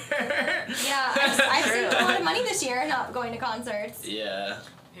sitting over. Yeah, I've saved a lot of money this year not going to concerts. Yeah.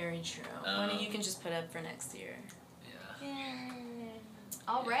 Very true. Money you can just put up for next year.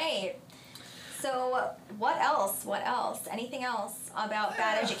 All right. So, what else? Anything else about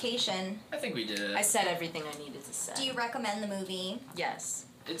Bad Education? I think we did. I said everything I needed to say. Do you recommend the movie? Yes.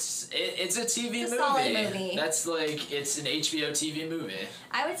 It's a TV It's a movie. solid movie. That's it's an HBO TV movie.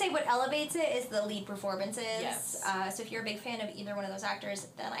 I would say what elevates it is the lead performances. Yes. So if you're a big fan of either one of those actors,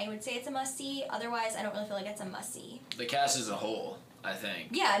 then I would say it's a must-see. Otherwise, I don't really feel like it's a must-see. The cast as a whole, I think.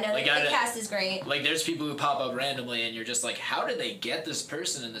 Yeah, no, the cast is great. There's people who pop up randomly and you're just how did they get this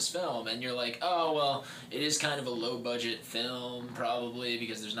person in this film? And you're oh, well, it is kind of a low-budget film, probably,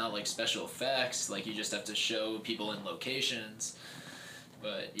 because there's not, special effects. You just have to show people in locations.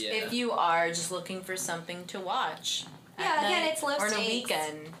 But, yeah. If you are just looking for something to watch. Yeah, at again, night it's low or on a stakes.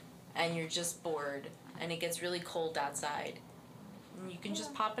 weekend, and you're just bored, and it gets really cold outside, and you can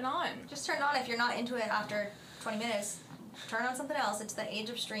just pop it on. Just turn it on if you're not into it after 20 minutes. Turn on something else. It's the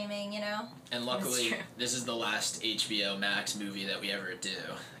age of streaming, you know? And That's luckily, true. this is the last HBO Max movie that we ever do,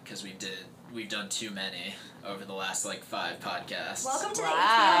 because we've done too many over the last 5 podcasts. Welcome to the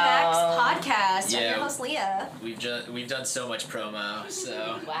Wow. HBO Max podcast. I'm Yeah. your host, Leah. We've done so much promo,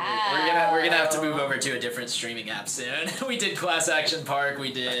 so Wow. we're gonna have to move over to a different streaming app soon. We did Class Action Park,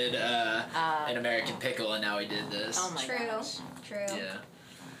 we did An American Pickle, and now we did this. Oh my True. gosh. True. Yeah.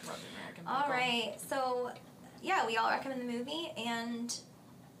 Love American All Pickle. right. So, yeah, we all recommend the movie. And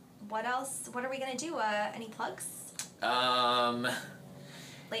what else? What are we going to do? Any plugs?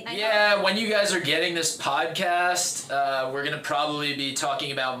 Late night? Yeah, when you guys are getting this podcast, we're going to probably be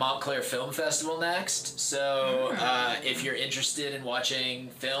talking about Montclair Film Festival next. So if you're interested in watching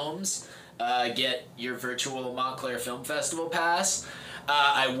films, get your virtual Montclair Film Festival pass.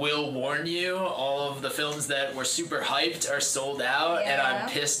 I will warn you, all of the films that were super hyped are sold out, and Yeah. I'm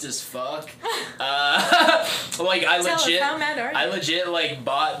pissed as fuck. I Tell us, how mad are you? I legit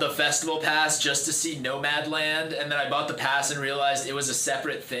bought the festival pass just to see Nomadland, and then I bought the pass and realized it was a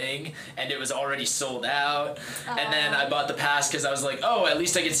separate thing, and it was already sold out. And then I bought the pass because I was oh, at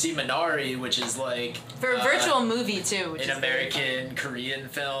least I can see Minari, which is For a virtual movie, too. Which an is very American Korean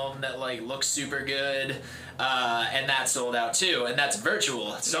film that looks super good. And that sold out too, and that's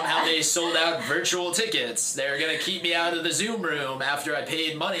virtual. Somehow they sold out virtual tickets. They're gonna keep me out of the Zoom room after I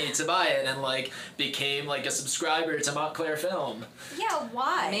paid money to buy it and became a subscriber to Montclair Film. Yeah,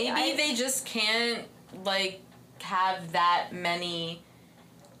 why? Maybe they just can't have that many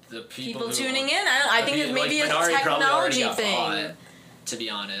The people who- tuning in. I think it's maybe a Minari probably already technology got thing. bought, to be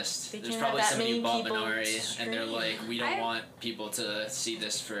honest. They There's can't probably have that somebody who many bought people Minari, and they're stream. we don't I- want people to see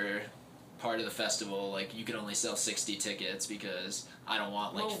this for part of the festival. You can only sell 60 tickets because I don't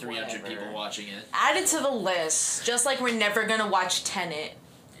want Well, 300 people whatever. watching it. Add it to the list. Just like we're never gonna watch Tenet.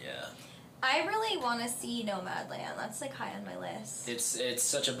 Yeah. I really want to see Nomadland. That's high on my list. It's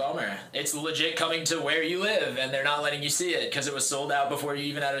such a bummer. It's legit coming to where you live, and they're not letting you see it because it was sold out before you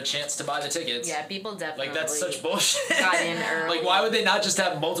even had a chance to buy the tickets. Yeah, people definitely. That's such bullshit. got in early. Why would they not just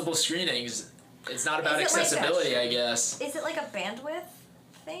have multiple screenings? It's not about Is it accessibility, I guess. Is it a bandwidth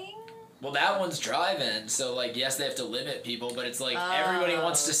thing? Well, that one's drive-in, so yes, they have to limit people, but it's everybody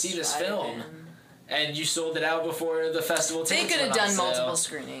wants to see this film, and you sold it out before the festival They tickets could have went on done sale. multiple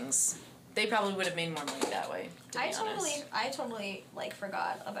screenings. They probably would have made more money that way. To be honest. I totally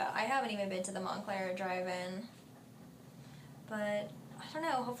forgot about. I haven't even been to the Montclair Drive-In, but I don't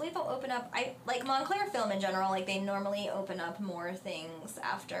know. Hopefully they'll open up. I Montclair Film in general. They normally open up more things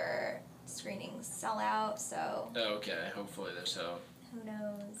after screenings sell out. So Okay, hopefully there's hope. who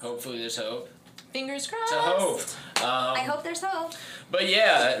knows? Hopefully there's hope. Fingers crossed. To hope. I hope there's hope. But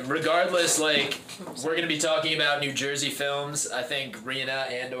yeah, regardless, we're going to be talking about New Jersey films. I think Rena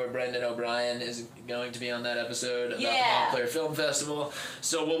and/or Brendan O'Brien is going to be on that episode about the Montclair Film Festival.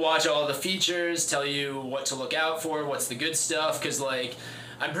 So we'll watch all the features, tell you what to look out for, what's the good stuff, because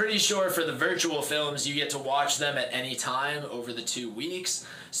I'm pretty sure for the virtual films, you get to watch them at any time over the 2 weeks.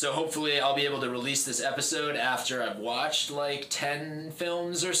 So hopefully I'll be able to release this episode after I've watched like 10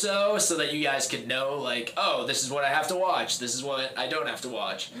 films or so that you guys could know, like, oh, this is what I have to watch. This is what I don't have to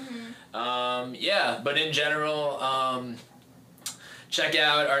watch. Yeah, but in general, check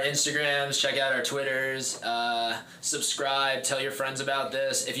out our Instagrams, check out our Twitters, subscribe, tell your friends about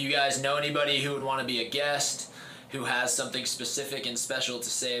this. If you guys know anybody who would want to be a guest, who has something specific and special to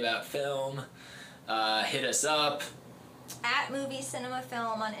say about film, hit us up. At Movie Cinema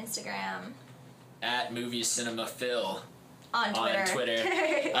Film on Instagram. At Movie Cinema Phil On Twitter. on Twitter.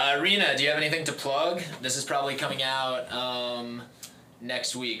 Rena, do you have anything to plug? This is probably coming out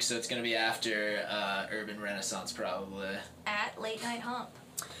next week, so it's going to be after Urban Renaissance probably. At Late Night Hump.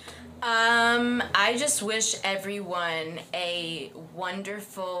 I just wish everyone a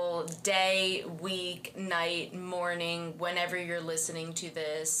wonderful day, week, night, morning, whenever you're listening to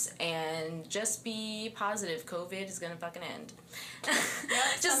this, and just be positive. COVID is gonna fucking end.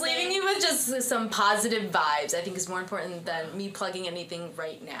 Just leaving you with just some positive vibes, I think, is more important than me plugging anything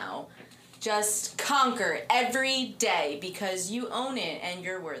right now. Just conquer every day because you own it and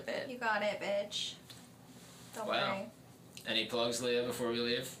you're worth it. You got it, bitch. Don't Wow. worry. Any plugs, Leah, before we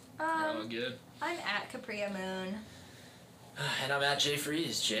leave? Oh, good. I'm at Capria Moon. And I'm at Jay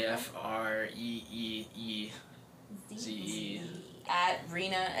Freeze, JFREEEZE. At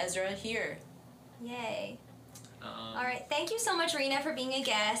Rena Ezra here. Yay. All right. Thank you so much, Rena, for being a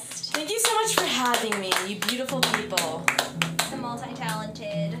guest. Thank you so much for having me, you beautiful people. The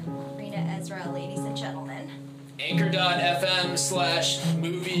multi-talented Rena Ezra, ladies and gentlemen.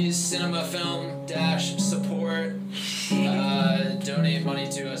 Anchor.fm/movies cinema film -support. Donate money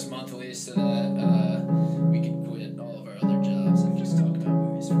to us monthly so that we can quit all of our